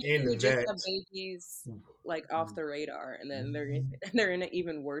 not people would end just that. have babies like off the radar, and then they're in an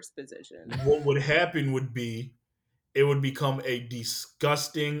even worse position. What would happen would be it would become a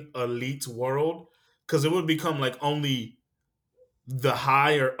disgusting elite world because it would become like only the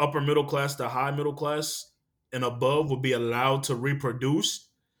high or upper middle class, the high middle class and above would be allowed to reproduce.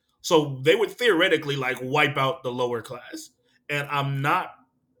 So they would theoretically like wipe out the lower class. And I'm not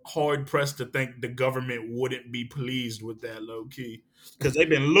hard pressed to think the government wouldn't be pleased with that low key because they've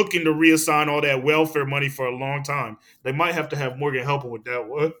been looking to reassign all that welfare money for a long time. They might have to have Morgan helping with that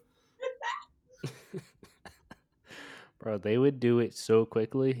one. Bro, they would do it so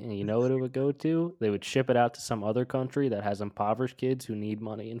quickly, and you know what it would go to? They would ship it out to some other country that has impoverished kids who need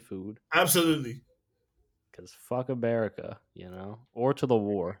money and food. Absolutely. Cause fuck America, or to the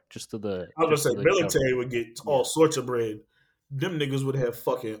war, I was just to gonna say the military government. would get Yeah. all sorts of bread. Them niggas would have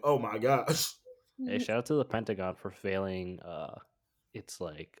fucking oh my gosh. Hey, shout out to the Pentagon for failing. It's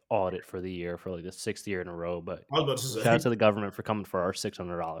like audit for the year for like the sixth year in a row. But I was about to shout out say. to the government for coming for our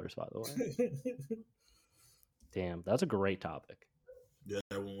 $600. By the way, damn, that's a great topic. Yeah,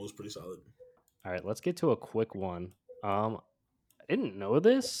 that one was pretty solid. All right, let's get to a quick one. I didn't know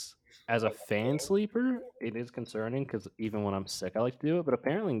this. As a fan sleeper, it is concerning because even when I'm sick, I like to do it. But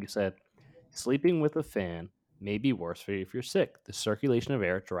apparently, you said sleeping with a fan may be worse for you if you're sick. The circulation of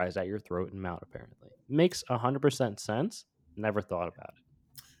air dries out your throat and mouth, apparently. Makes 100% sense. Never thought about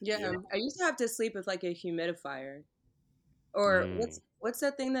Yeah, Yeah. I used to have to sleep with like a humidifier, or it. what's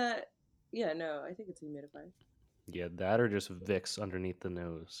that thing that? Yeah, no, I think it's a humidifier. Yeah, that or just Vicks underneath the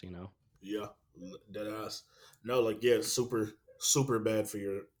nose. Yeah. Dead ass. No, like yeah, super super bad for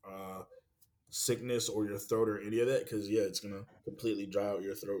your sickness or your throat or any of that because yeah, it's gonna completely dry out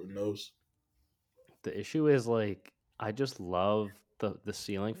your throat and nose. The issue is like I just love the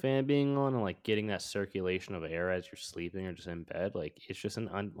ceiling fan being on and like getting that circulation of air as you're sleeping or just in bed. Like it's just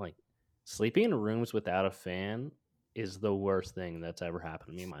like sleeping in rooms without a fan is the worst thing that's ever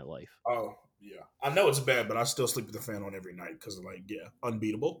happened to me in my life. Oh yeah, I know it's bad, but I still sleep with the fan on every night because like yeah,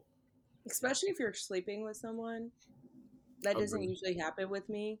 unbeatable. Especially if you're sleeping with someone. That doesn't Agreed. usually happen with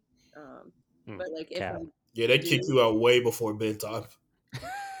me. Mm, But like if cap. I Yeah, they kick do, you out way before bedtime.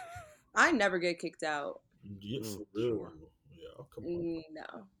 I never get kicked out. Yeah, for real. Sure. Yeah, come on.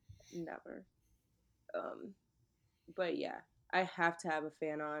 No, never. Um, but yeah, I have to have a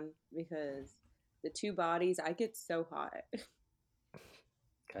fan on because the two bodies, I get so hot.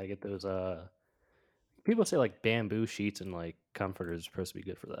 Gotta get those people say like bamboo sheets and like comforters are supposed to be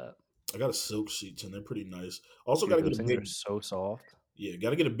good for that. I got a silk sheets and they're pretty nice. Also, got Dude, to get those a things are big so soft. yeah,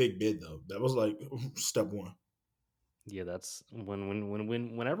 got to get a big bed though. That was like step one. Yeah, that's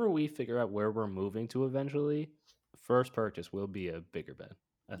whenever we figure out where we're moving to eventually, first purchase will be a bigger bed.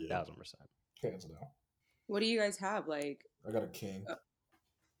 A Yeah, 1,000%. hands down. What do you guys have? Like, I got a king.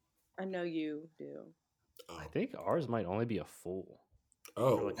 I know you do. Oh, I think ours might only be a full. Or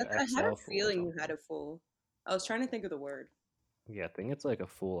oh, like an I had XL a full or feeling you had something. a full. I was trying to think of the word. Yeah, I think it's like a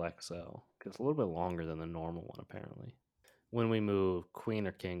full XL. Because it's a little bit longer than the normal one, apparently. When we move, queen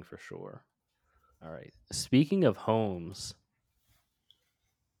or king for sure. All right. Speaking of homes,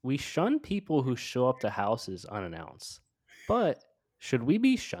 we shun people who show up to houses unannounced. But should we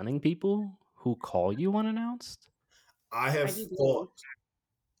be shunning people who call you unannounced? I I have do both. thought.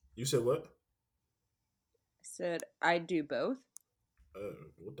 You said what? I said I do both.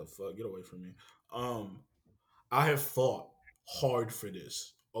 What the fuck? Get away from me. Um, I have fought hard for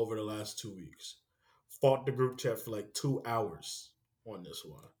this over the last 2 weeks. Fought the group chat for like 2 hours on this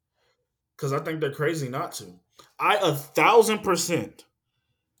one because I think they're crazy not to. I 1,000%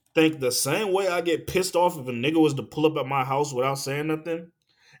 think the same way I get pissed off if a nigga was to pull up at my house without saying nothing,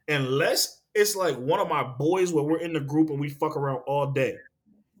 unless it's like one of my boys where we're in the group and we fuck around all day.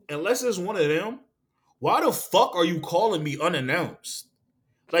 Unless it's one of them, why the fuck are you calling me unannounced?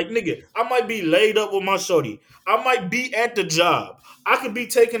 Like, nigga, I might be laid up with my shorty. I might be at the job. I could be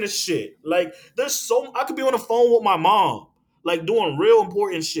taking a shit. Like, I could be on the phone with my mom, like doing real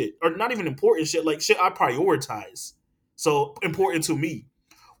important shit. Or not even important shit, like shit I prioritize. So important to me.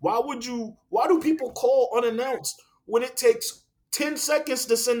 Why do people call unannounced when it takes 10 seconds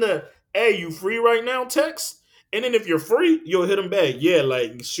to send a hey, you free right now text? And then if you're free, you'll hit them back. Yeah,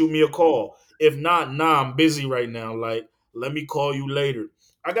 like shoot me a call. If not, nah, I'm busy right now. Like, let me call you later.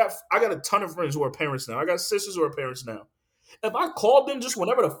 I got a ton of friends who are parents now. I got sisters who are parents now. If I called them just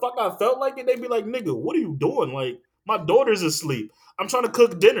whenever the fuck I felt like it, they'd be like, nigga, what are you doing? Like, my daughter's asleep. I'm trying to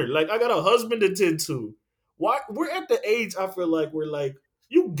cook dinner. Like, I got a husband to tend to. Why we're at the age I feel like we're like,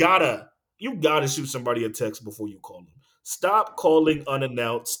 you gotta shoot somebody a text before you call them. Stop calling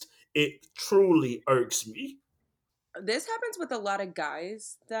unannounced. It truly irks me. This happens with a lot of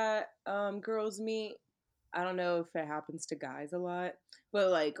guys that girls meet. I don't know if it happens to guys a lot, but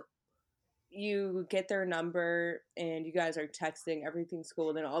like you get their number and you guys are texting, everything's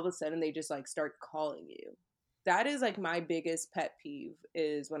cool, then all of a sudden they just like start calling you. That is like my biggest pet peeve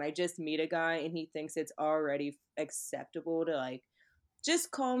is when I just meet a guy and he thinks it's already acceptable to like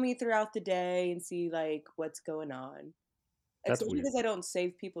just call me throughout the day and see like what's going on. That's Especially weird. because I don't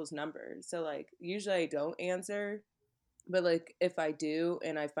save people's numbers. So like usually I don't answer, but like if I do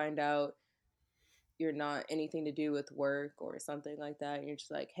and I find out you're not anything to do with work or something like that, and you're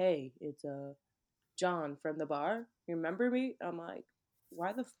just like, "Hey, it's John from the bar. You remember me?" I'm like,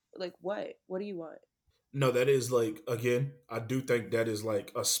 "Why the like what? What do you want?" No, that is like again, I do think that is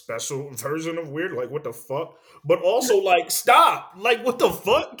like a special version of weird. Like what the fuck? But also like stop. Like what the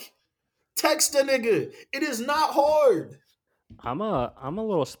fuck? Text a nigga. It is not hard. I'm a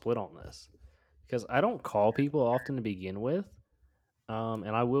little split on this because I don't call people often to begin with, and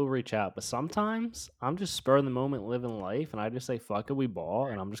I will reach out, but sometimes I'm just spur of the moment living life, and I just say fuck it, we ball,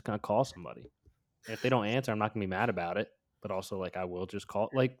 and I'm just gonna call somebody. And if they don't answer, I'm not gonna be mad about it, but also like I will just call.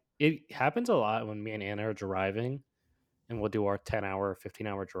 Like it happens a lot when me and Anna are driving, and we'll do our 10-hour,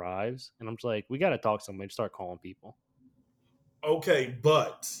 15-hour drives, and I'm just like, we gotta talk to somebody, start calling people. Okay,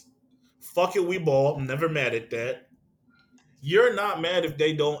 but fuck it, we ball. I'm never mad at that. You're not mad if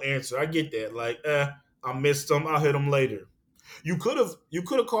they don't answer. I get that. Like, I missed them. I'll hit them later. You could have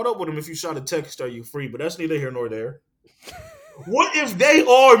caught up with them if you shot a text. Are you free? But that's neither here nor there. What if they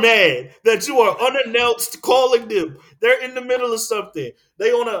are mad that you are unannounced calling them? They're in the middle of something. They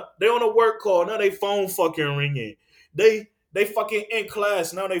on a work call. Now they phone fucking ringing. They fucking in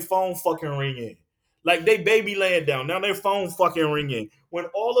class. Now they phone fucking ringing. Like they baby laying down. Now their phone fucking ringing. When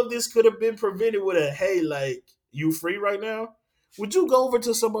all of this could have been prevented with a hey, like, you free right now? Would you go over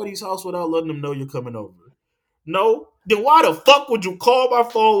to somebody's house without letting them know you're coming over? No? Then why the fuck would you call my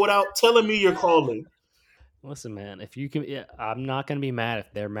phone without telling me you're calling? Listen, man, if you can, yeah, I'm not gonna be mad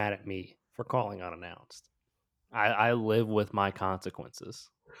if they're mad at me for calling unannounced. I live with my consequences.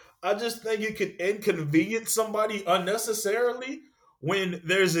 I just think it could inconvenience somebody unnecessarily when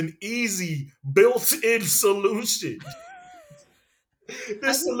there's an easy built-in solution. I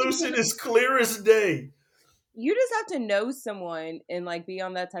This think solution is clear as day. you just have to know someone and like be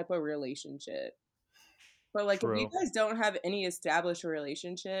on that type of relationship. But like if you True. guys don't have any established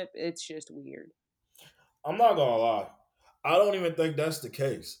relationship, it's just weird. I'm not gonna lie. I don't even think that's the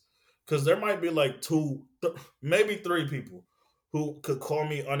case. Because there might be like maybe three people who could call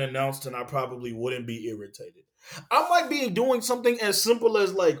me unannounced and I probably wouldn't be irritated. I might be doing something as simple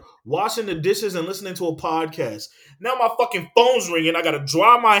as like washing the dishes and listening to a podcast. Now my fucking phone's ringing. I gotta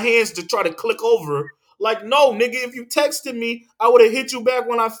dry my hands to try to click over. Like, no, nigga, if you texted me, I would have hit you back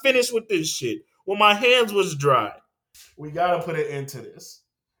when I finished with this shit. When my hands was dry. We gotta put an end to this.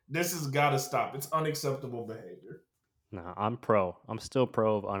 This has gotta stop. It's unacceptable behavior. No, I'm pro. I'm still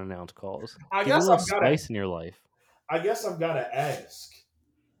pro of unannounced calls. I Give it a guess little I've gotta spice in your life. I guess I've gotta ask.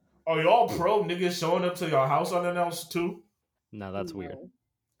 Are y'all pro niggas showing up to your house unannounced too? No, that's weird. No.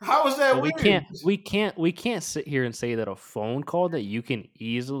 How is that But we weird? can't we can't we can't sit here and say that a phone call that you can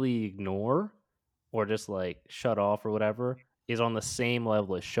easily ignore or just like shut off or whatever is on the same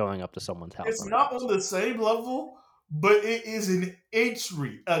level as showing up to someone's house It's not unannounced. on the same level, but it is an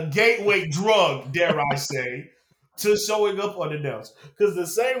entry, a gateway drug, dare I say, to showing up unannounced. Because the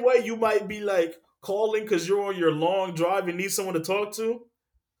same way you might be like calling because you're on your long drive and need someone to talk to.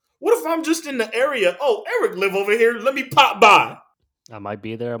 What if I'm just in the area? Oh, Eric live over here. Let me pop by. I might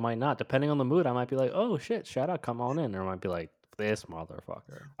be there, I might not. Depending on the mood, I might be like, oh shit, shout out, come on in. Or I might be like, this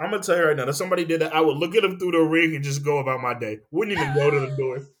motherfucker. I'm gonna tell you right now. If somebody did that, I would look at them through the ring and just go about my day. Wouldn't even go to the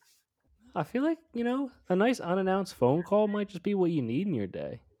door. I feel like, a nice unannounced phone call might just be what you need in your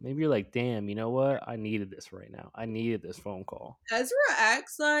day. Maybe you're like, damn, you know what? I needed this right now. I needed this phone call. Ezra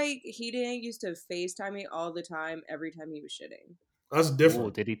acts like he didn't used to FaceTime me all the time every time he was shitting. That's Oh,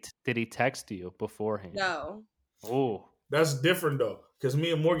 different. did he text you beforehand? No. Oh, That's different though, because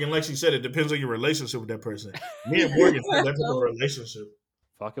me and Morgan, like she said, it depends on your relationship with that person. Me and Morgan have that type of relationship.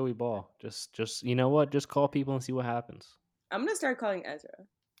 Fuck it, we ball. Just you know what? Just call people and see what happens. I'm gonna start calling Ezra.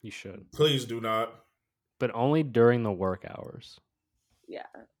 You should, Please do not. but only during the work hours. Yeah,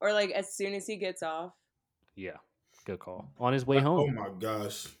 or like as soon as he gets off, Yeah, good call. On his way Oh home. my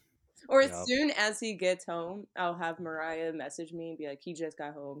gosh. or as Yup. soon as he gets home, I'll have Mariah message me and be like, "He just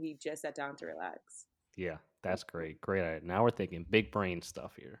got home. He just sat down to relax." Yeah, that's great. Great idea. Now we're thinking big brain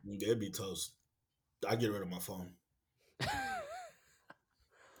stuff here. It'd be toast. I get rid of my phone.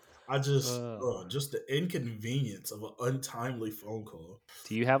 I just just the inconvenience of an untimely phone call.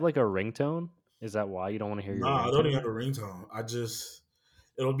 Do you have like a ringtone? Is that why you don't want to hear your Nah, I don't even ringtone? have a ringtone.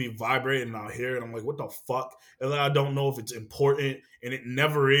 It'll be vibrating and I'll hear it. I'm like, what the fuck? And then I don't know if it's important, and it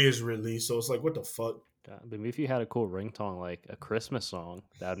never is really. So it's like, what the fuck? God, but maybe if you had a cool ringtone like a Christmas song,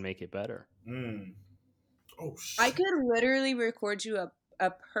 that would make it better. Oh I shit! could literally record you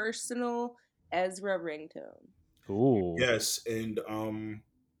a personal Ezra ringtone. Ooh. Yes, and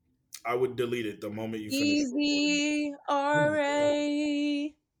I would delete it the moment you finish recording. Easy,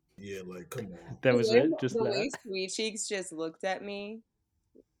 R.A. Yeah, like come on. That was it? Just The that? way Sweet Cheeks just looked at me,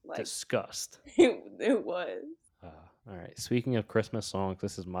 like Disgust. it was. All right. Speaking of Christmas songs,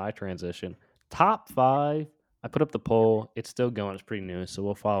 this is my transition. Top 5. I put up the poll. It's still going. It's pretty new. So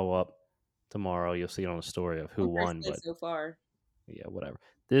we'll follow up tomorrow. You'll see it on the story of who I'm won. personally But so far. yeah, whatever.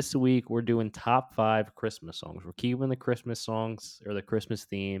 This week, we're doing top 5 Christmas songs. We're keeping the Christmas songs or the Christmas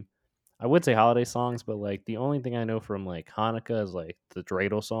theme. I would say holiday songs, but like the only thing I know from like Hanukkah is like the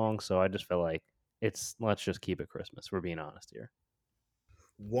dreidel song. So I just felt like let's just keep it Christmas. We're being honest here.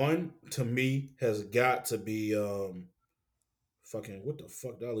 One to me has got to be fucking what the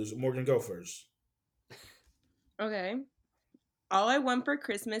fuck? Did I lose? Morgan, go first. Okay. All I Want for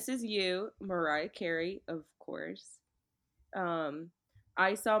Christmas Is You, Mariah Carey, of course.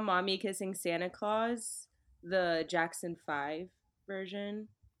 I Saw Mommy Kissing Santa Claus, the Jackson 5 version.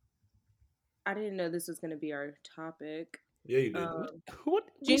 I didn't know this was going to be our topic. Yeah, you did. What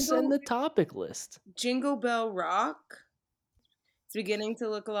did you send the topic list? Jingle Bell Rock. It's beginning to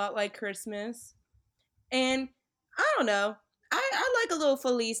look a lot like Christmas. And I don't know. I like a little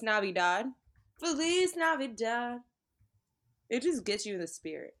Feliz Navidad. Feliz Navidad. It just gets you in the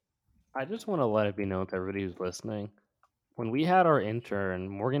spirit. I just want to let it be known to everybody who's listening. When we had our intern,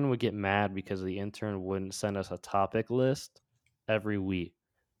 Morgan would get mad because the intern wouldn't send us a topic list every week.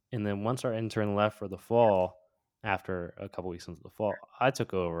 And then once our intern left for the fall, after a couple weeks into the fall, I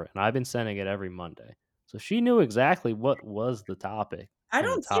took over and I've been sending it every Monday. So she knew exactly what was the topic I in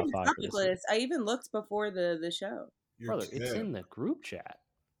the don't see top the 5 for topic this year. list. I even looked before the show. You're Brother, it's in the group chat.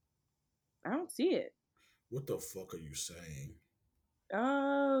 I don't see it. What the fuck are you saying?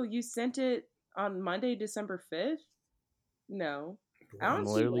 Oh, you sent it on Monday, December 5th? No. I I'm don't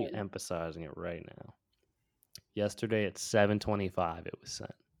see literally one. emphasizing it right now. Yesterday at 7:25 it was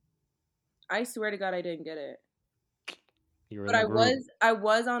sent. I swear to God I didn't get it. You were But in the group. I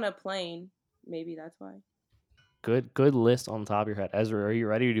was on a plane. Maybe that's why. Good list on top of your head. Ezra, are you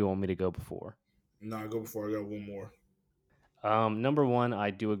ready or do you want me to go before? Nah, go before. I got one more. Number 1, I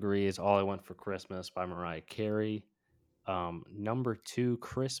do agree, is All I Want for Christmas by Mariah Carey. Number 2,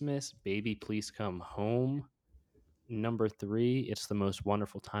 Christmas, Baby Please Come Home. Number 3, It's the Most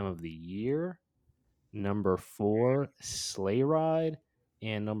Wonderful Time of the Year. Number 4, Sleigh Ride.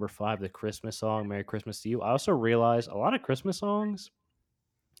 And number 5, the Christmas song, Merry Christmas to You. I also realized a lot of Christmas songs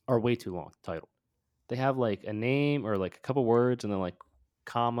are way too long titled. They have like a name or like a couple words and then like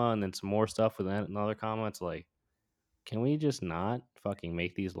comma and then some more stuff with another comma. It's like, can we just not fucking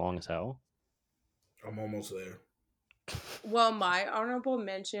make these long as hell? I'm almost there. Well, my honorable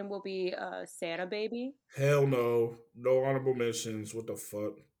mention will be Santa Baby. Hell no. No honorable mentions. What the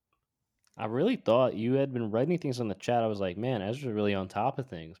fuck? I really thought you had been writing things in the chat. I was like, man, Ezra's really on top of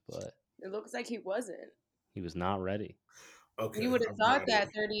things, but It looks like he wasn't. he was not ready. Okay. You would have I've thought got that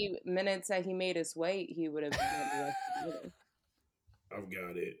it. 30 minutes that he made us wait, he would have I've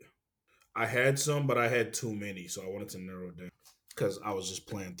got it. I had some, but I had too many, so I wanted to narrow it down because I was just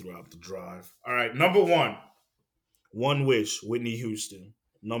playing throughout the drive. All right, number 1, One Wish, Whitney Houston.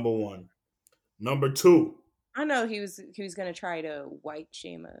 Number 1. Number 2, I know he was gonna try to white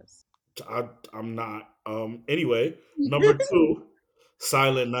shame us. I'm not. Anyway, number 2,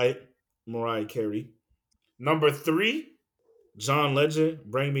 Silent Night, Mariah Carey. Number 3, John Legend,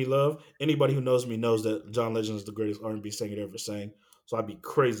 Bring Me Love. Anybody who knows me knows that John Legend is the greatest R&B singer ever sang. So I'd be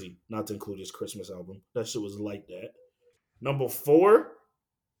crazy not to include his Christmas album. That shit was like that. Number 4,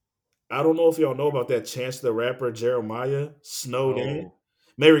 I don't know if y'all know about that Chance the Rapper Jeremiah, Snowed In.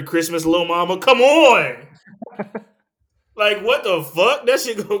 Merry Christmas, Lil Mama. Come on! Like, what the fuck? That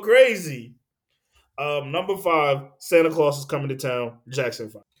shit go crazy. Number 5, Santa Claus is coming to town. Jackson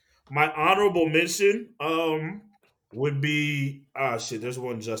 5. My honorable mention would be shit. There's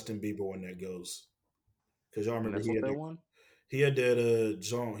one Justin Bieber one that goes because y'all The remember mistletoe one. he had that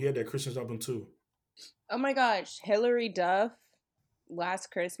John he had that Christmas album too. Oh my gosh, Hillary Duff,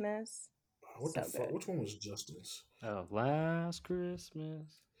 Last Christmas. What the So fuck? good. Which one was Justin's? Oh, last Christmas. Oh,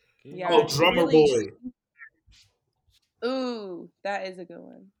 Yeah, she Drummer really. Boy. Ooh, that is a good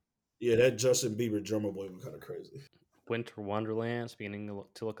one. Yeah, that Justin Bieber Drummer Boy was kind of crazy. Winter Wonderland's beginning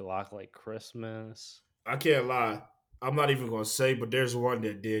to look a lot like Christmas. I can't lie. I'm not even gonna say, but there's one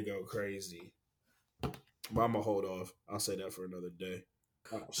that did go crazy. But I'm gonna hold off. I'll say that for another day.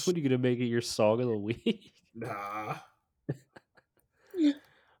 Oh, What are you gonna make it your song of the week? nah.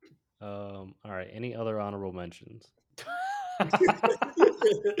 All right. Any other honorable mentions?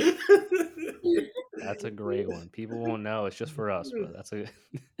 That's a great one. People won't know. It's just for us, but that's a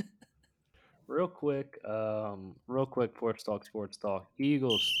real quick. Sports talk.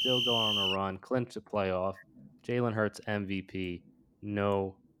 Eagles still going on a run, clinch the playoff. Jalen Hurts MVP.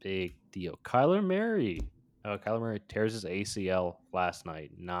 No big deal. Kyler Murray tears his ACL last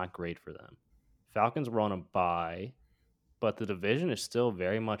night. Not great for them. Falcons were on a bye, but the division is still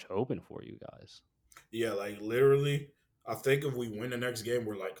very much open for you guys. Yeah, like literally, I think if we win the next game,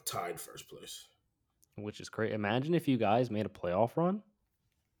 we're like tied first place. Which is great. Imagine if you guys made a playoff run.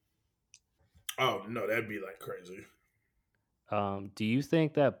 Oh no, that'd be like crazy. Do you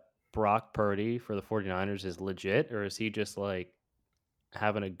think that Brock Purdy for the 49ers is legit, or is he just like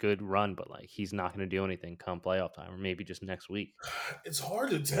having a good run, but like he's not going to do anything come playoff time, or maybe just next week? It's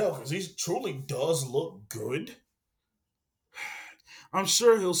hard to tell because he truly does look good. I'm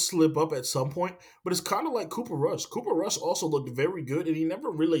sure he'll slip up at some point, but it's kind of like Cooper Rush. Cooper Rush also looked very good, and he never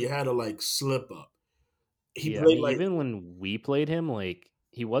really had a like slip up. He Yeah, I played mean, like even when we played him, like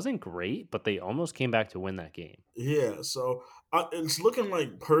he wasn't great, but they almost came back to win that game. yeah. So it's looking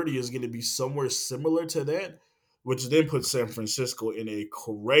like Purdy is going to be somewhere similar to that, which then puts San Francisco in a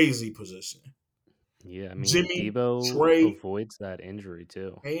crazy position. Yeah, I mean, Jimmy, Debo Trey, avoids that injury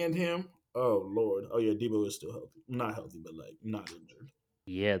too. and him. Oh Lord. Oh yeah, Debo is still healthy. Not healthy, but like not injured.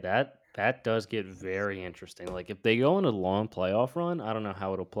 Yeah, that does get very interesting. Like if they go on a long playoff run, I don't know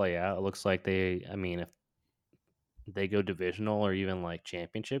how it'll play out. It looks like I mean, if they go divisional or even like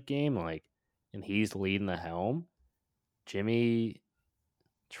championship game, like, and he's leading the helm, Jimmy,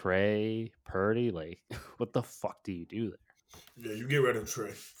 Trey, Purdy, like, what the fuck do you do there? Yeah, you get rid of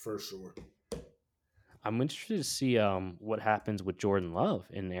Trey for sure. I'm interested to see what happens with Jordan Love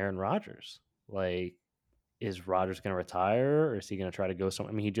and Aaron Rodgers. Like, is Rodgers going to retire, or is he going to try to go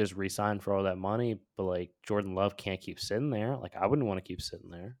somewhere? I mean, he just re-signed for all that money, but like Jordan Love can't keep sitting there. Like, I wouldn't want to keep sitting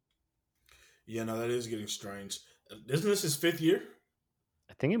there. Yeah, no, that is getting strange. Isn't this his 5th year?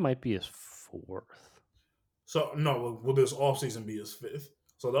 I think it might be his fourth. So no, will this offseason be his 5th?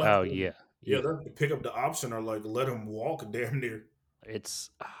 So they'll have Oh to, yeah, yeah, yeah. they'll have to pick up the option or like let him walk damn near. It's.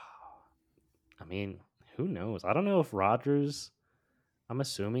 I mean, who knows? I don't know if Rodgers. I'm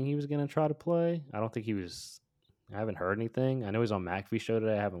assuming he was going to try to play. I don't think he was. I haven't heard anything. I know he's on McAfee show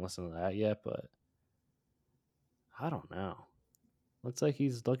today. I haven't listened to that yet, but I don't know. Looks like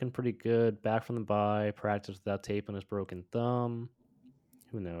he's looking pretty good. Back from the bye, practice without tape on his broken thumb.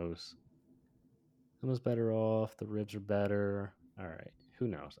 Who knows? Thumb is better off. The ribs are better. All right. Who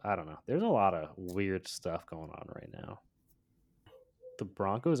knows? I don't know. There's a lot of weird stuff going on right now. The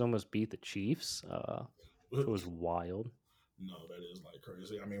Broncos almost beat the Chiefs. It was wild. No, that is like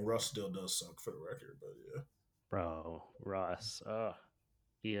crazy. I mean, Russ still does suck for the record, but yeah. Bro, Russ.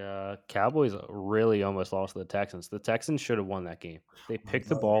 Yeah, Cowboys really almost lost to the Texans. The Texans should have won that game. They picked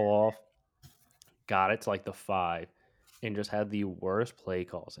the ball off, got it to like the 5, and just had the worst play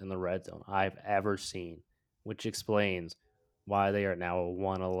calls in the red zone I've ever seen, which explains why they are now a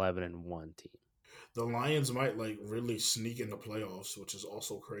 1-11-1 team. The Lions might like really sneak in the playoffs, which is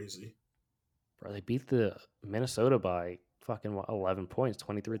also crazy. Bro, they beat the Minnesota by fucking 11 points,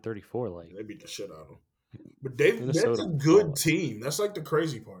 23-34. Like, they beat the shit out of them. But that's a good team. That's like the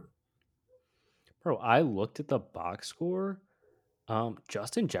crazy part. Bro, I looked at the box score.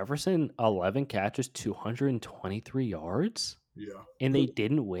 Justin Jefferson, 11 catches, 223 yards. Yeah. And they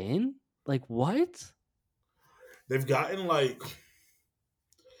didn't win? Like, what? They've gotten like...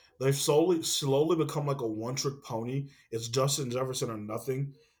 They've slowly become like a one-trick pony. It's Justin Jefferson or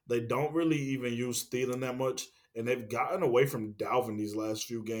nothing. They don't really even use Thielen that much. And they've gotten away from Dalvin these last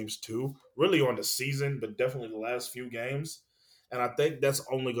few games too. Really on the season, but definitely the last few games. And I think that's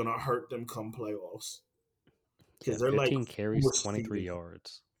only going to hurt them come playoffs. Because they're 15 like carries, 23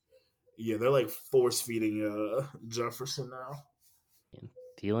 yards. Yeah, they're like force-feeding Jefferson now. And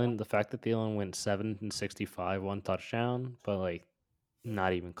Thielen, the fact that Thielen went 7 and 65, 1 touchdown, but like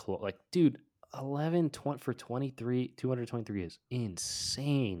not even close. Like, dude, 11 for 23, 223 is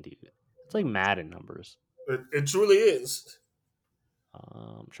insane, dude. It's like Madden numbers. It truly is.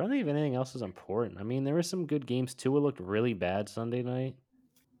 I'm trying to think if anything else is important. I mean, there were some good games. Tua looked really bad Sunday night.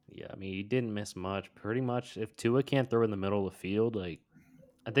 Yeah, I mean, he didn't miss much. Pretty much, if Tua can't throw in the middle of the field, like,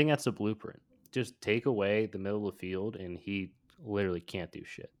 I think that's the blueprint. Just take away the middle of the field, and he literally can't do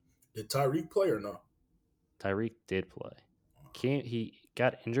shit. Did Tyreek play or not? Tyreek did play. He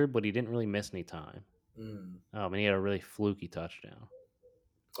got injured, but he didn't really miss any time. Mm. And he had a really fluky touchdown.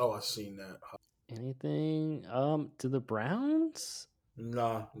 Oh, I seen that. Anything? To the Browns?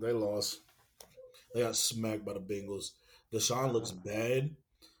 Nah, they lost. They got smacked by the Bengals. Deshaun looks bad,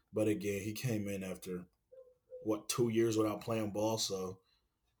 but again, he came in after 2 years without playing ball, so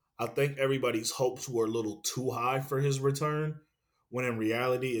I think everybody's hopes were a little too high for his return. When in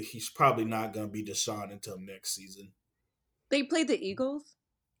reality, he's probably not going to be Deshaun until next season. They played the Eagles.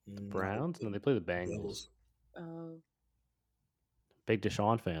 The Browns? No, they play the Bengals. Big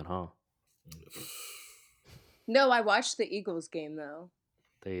Deshaun fan, huh? No, I watched the Eagles game though.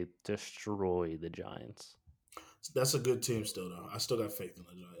 They destroyed the Giants. That's a good team still, though. I still got faith in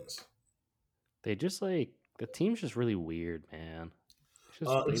the Giants. They just the team's just really weird, man. They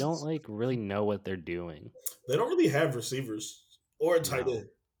don't really know what they're doing. They don't really have receivers or a tight end.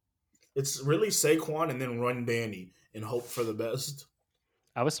 It's really Saquon and then run Danny and hope for the best.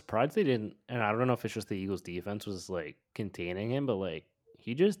 I was surprised they didn't, and I don't know if it's just the Eagles' defense was containing him, but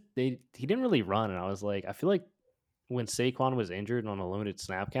he didn't really run, and I was like, I feel like when Saquon was injured on a limited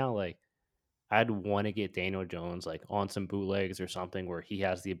snap count, I'd want to get Daniel Jones on some bootlegs or something where he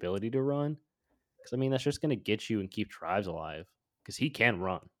has the ability to run, because I mean that's just going to get you and keep drives alive because he can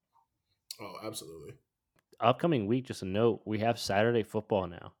run. Oh, absolutely. Upcoming week, just a note: we have Saturday football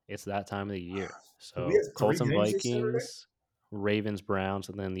now. It's that time of the year, so Colts and Vikings, Ravens, Browns,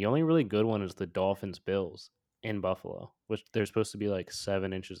 and then the only really good one is the Dolphins, Bills in Buffalo, which there's supposed to be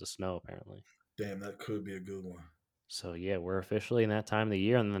 7 inches of snow apparently. Damn, that could be a good one. So yeah, we're officially in that time of the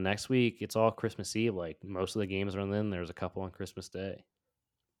year, and then the next week it's all Christmas Eve. Most of the games are then. There's a couple on Christmas Day.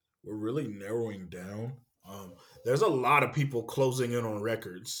 We're really narrowing down. There's a lot of people closing in on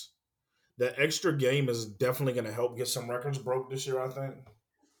records. That extra game is definitely going to help get some records broke this year, I think.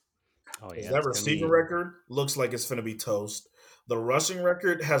 Oh yeah, that receiving record looks like it's going to be toast. The rushing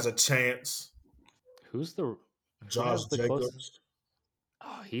record has a chance. Who's the Josh Jacobs?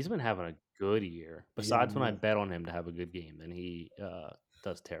 Oh, he's been having a good year. Besides when I bet on him to have a good game, then he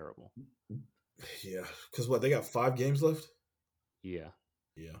does terrible. Yeah, because they got 5 games left? Yeah.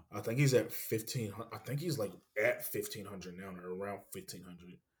 Yeah, I think he's at 1,500. I think he's at 1,500 now, or around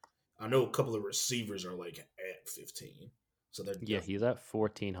 1,500. I know a couple of receivers are at 15. So he's at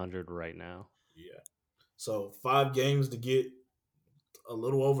 1,400 right now. Yeah. So 5 games to get a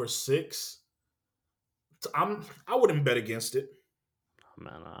little over 6. I wouldn't bet against it.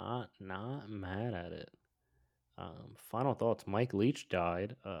 Man, not mad at it. Final thoughts. Mike Leach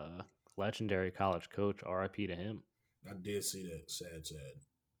died. Legendary college coach. RIP to him. I did see that.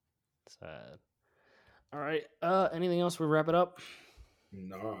 Sad. All right. Anything else? We wrap it up.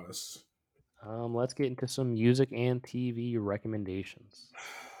 No. Let's get into some music and TV recommendations.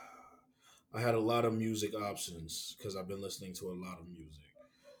 I had a lot of music options because I've been listening to a lot of music,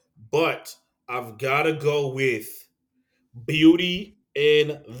 but I've got to go with Beauty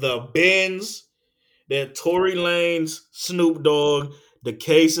in the Benz. That Tory Lanez, Snoop Dogg, the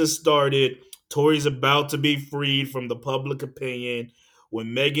case has started. Tory's about to be freed from the public opinion.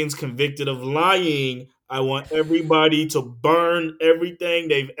 When Megan's convicted of lying, I want everybody to burn everything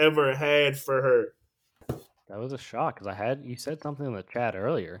they've ever had for her. That was a shock because you said something in the chat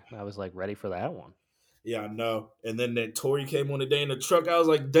earlier. I was ready for that one. Yeah, I know. And then that Tory came on the day in the truck. I was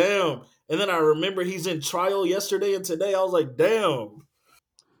like, damn. And then I remember he's in trial yesterday and today. I was like, damn.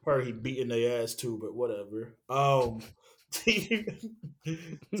 Probably he beating their ass too, but whatever.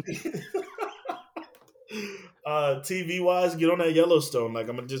 TV wise, get on that Yellowstone. I'm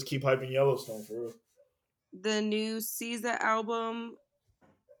gonna just keep hyping Yellowstone for real. The new SZA album,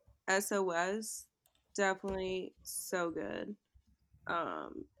 SOS, definitely so good.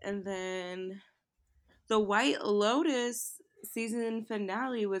 And then the White Lotus season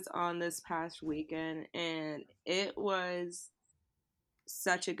finale was on this past weekend, and it was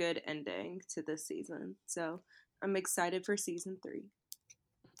such a good ending to this season. So I'm excited for season 3.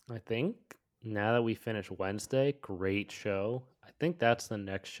 I think now that we finish Wednesday, great show. I think that's the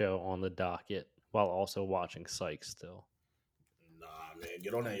next show on the docket while also watching Psych still. Nah, man,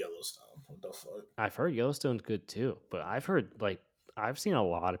 get on that Yellowstone. What the fuck? I've heard Yellowstone's good too, but I've heard I've seen a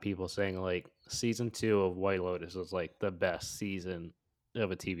lot of people saying like season 2 of White Lotus was like the best season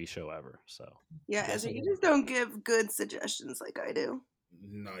of a TV show ever. So Yeah, That's Ezra, a you lot. just don't give good suggestions like I do.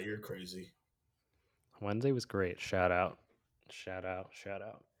 Nah, you're crazy. Wednesday was great. Shout out. Shout out. Shout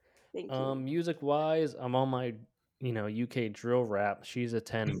out. Thank you. Music wise, I'm on my UK drill rap. She's a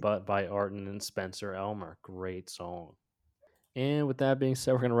 10 But by Arden and Spencer Elmer. Great song. And with that being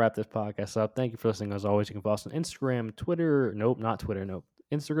said, we're going to wrap this podcast up. Thank you for listening. As always, you can follow us on Instagram, Twitter. Nope, not Twitter. Nope.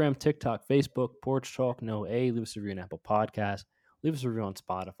 Instagram, TikTok, Facebook, Porch Talk, No A. Leave us a review on Apple Podcasts. Leave us a review on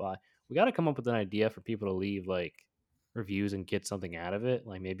Spotify. We got to come up with an idea for people to leave like reviews and get something out of it.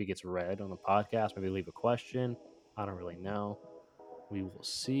 Like maybe it gets read on the podcast. Maybe leave a question. I don't really know. We will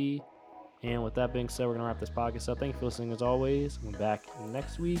see. And with that being said, we're going to wrap this podcast up. Thank you for listening as always. We'll be back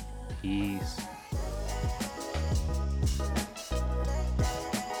next week. Peace.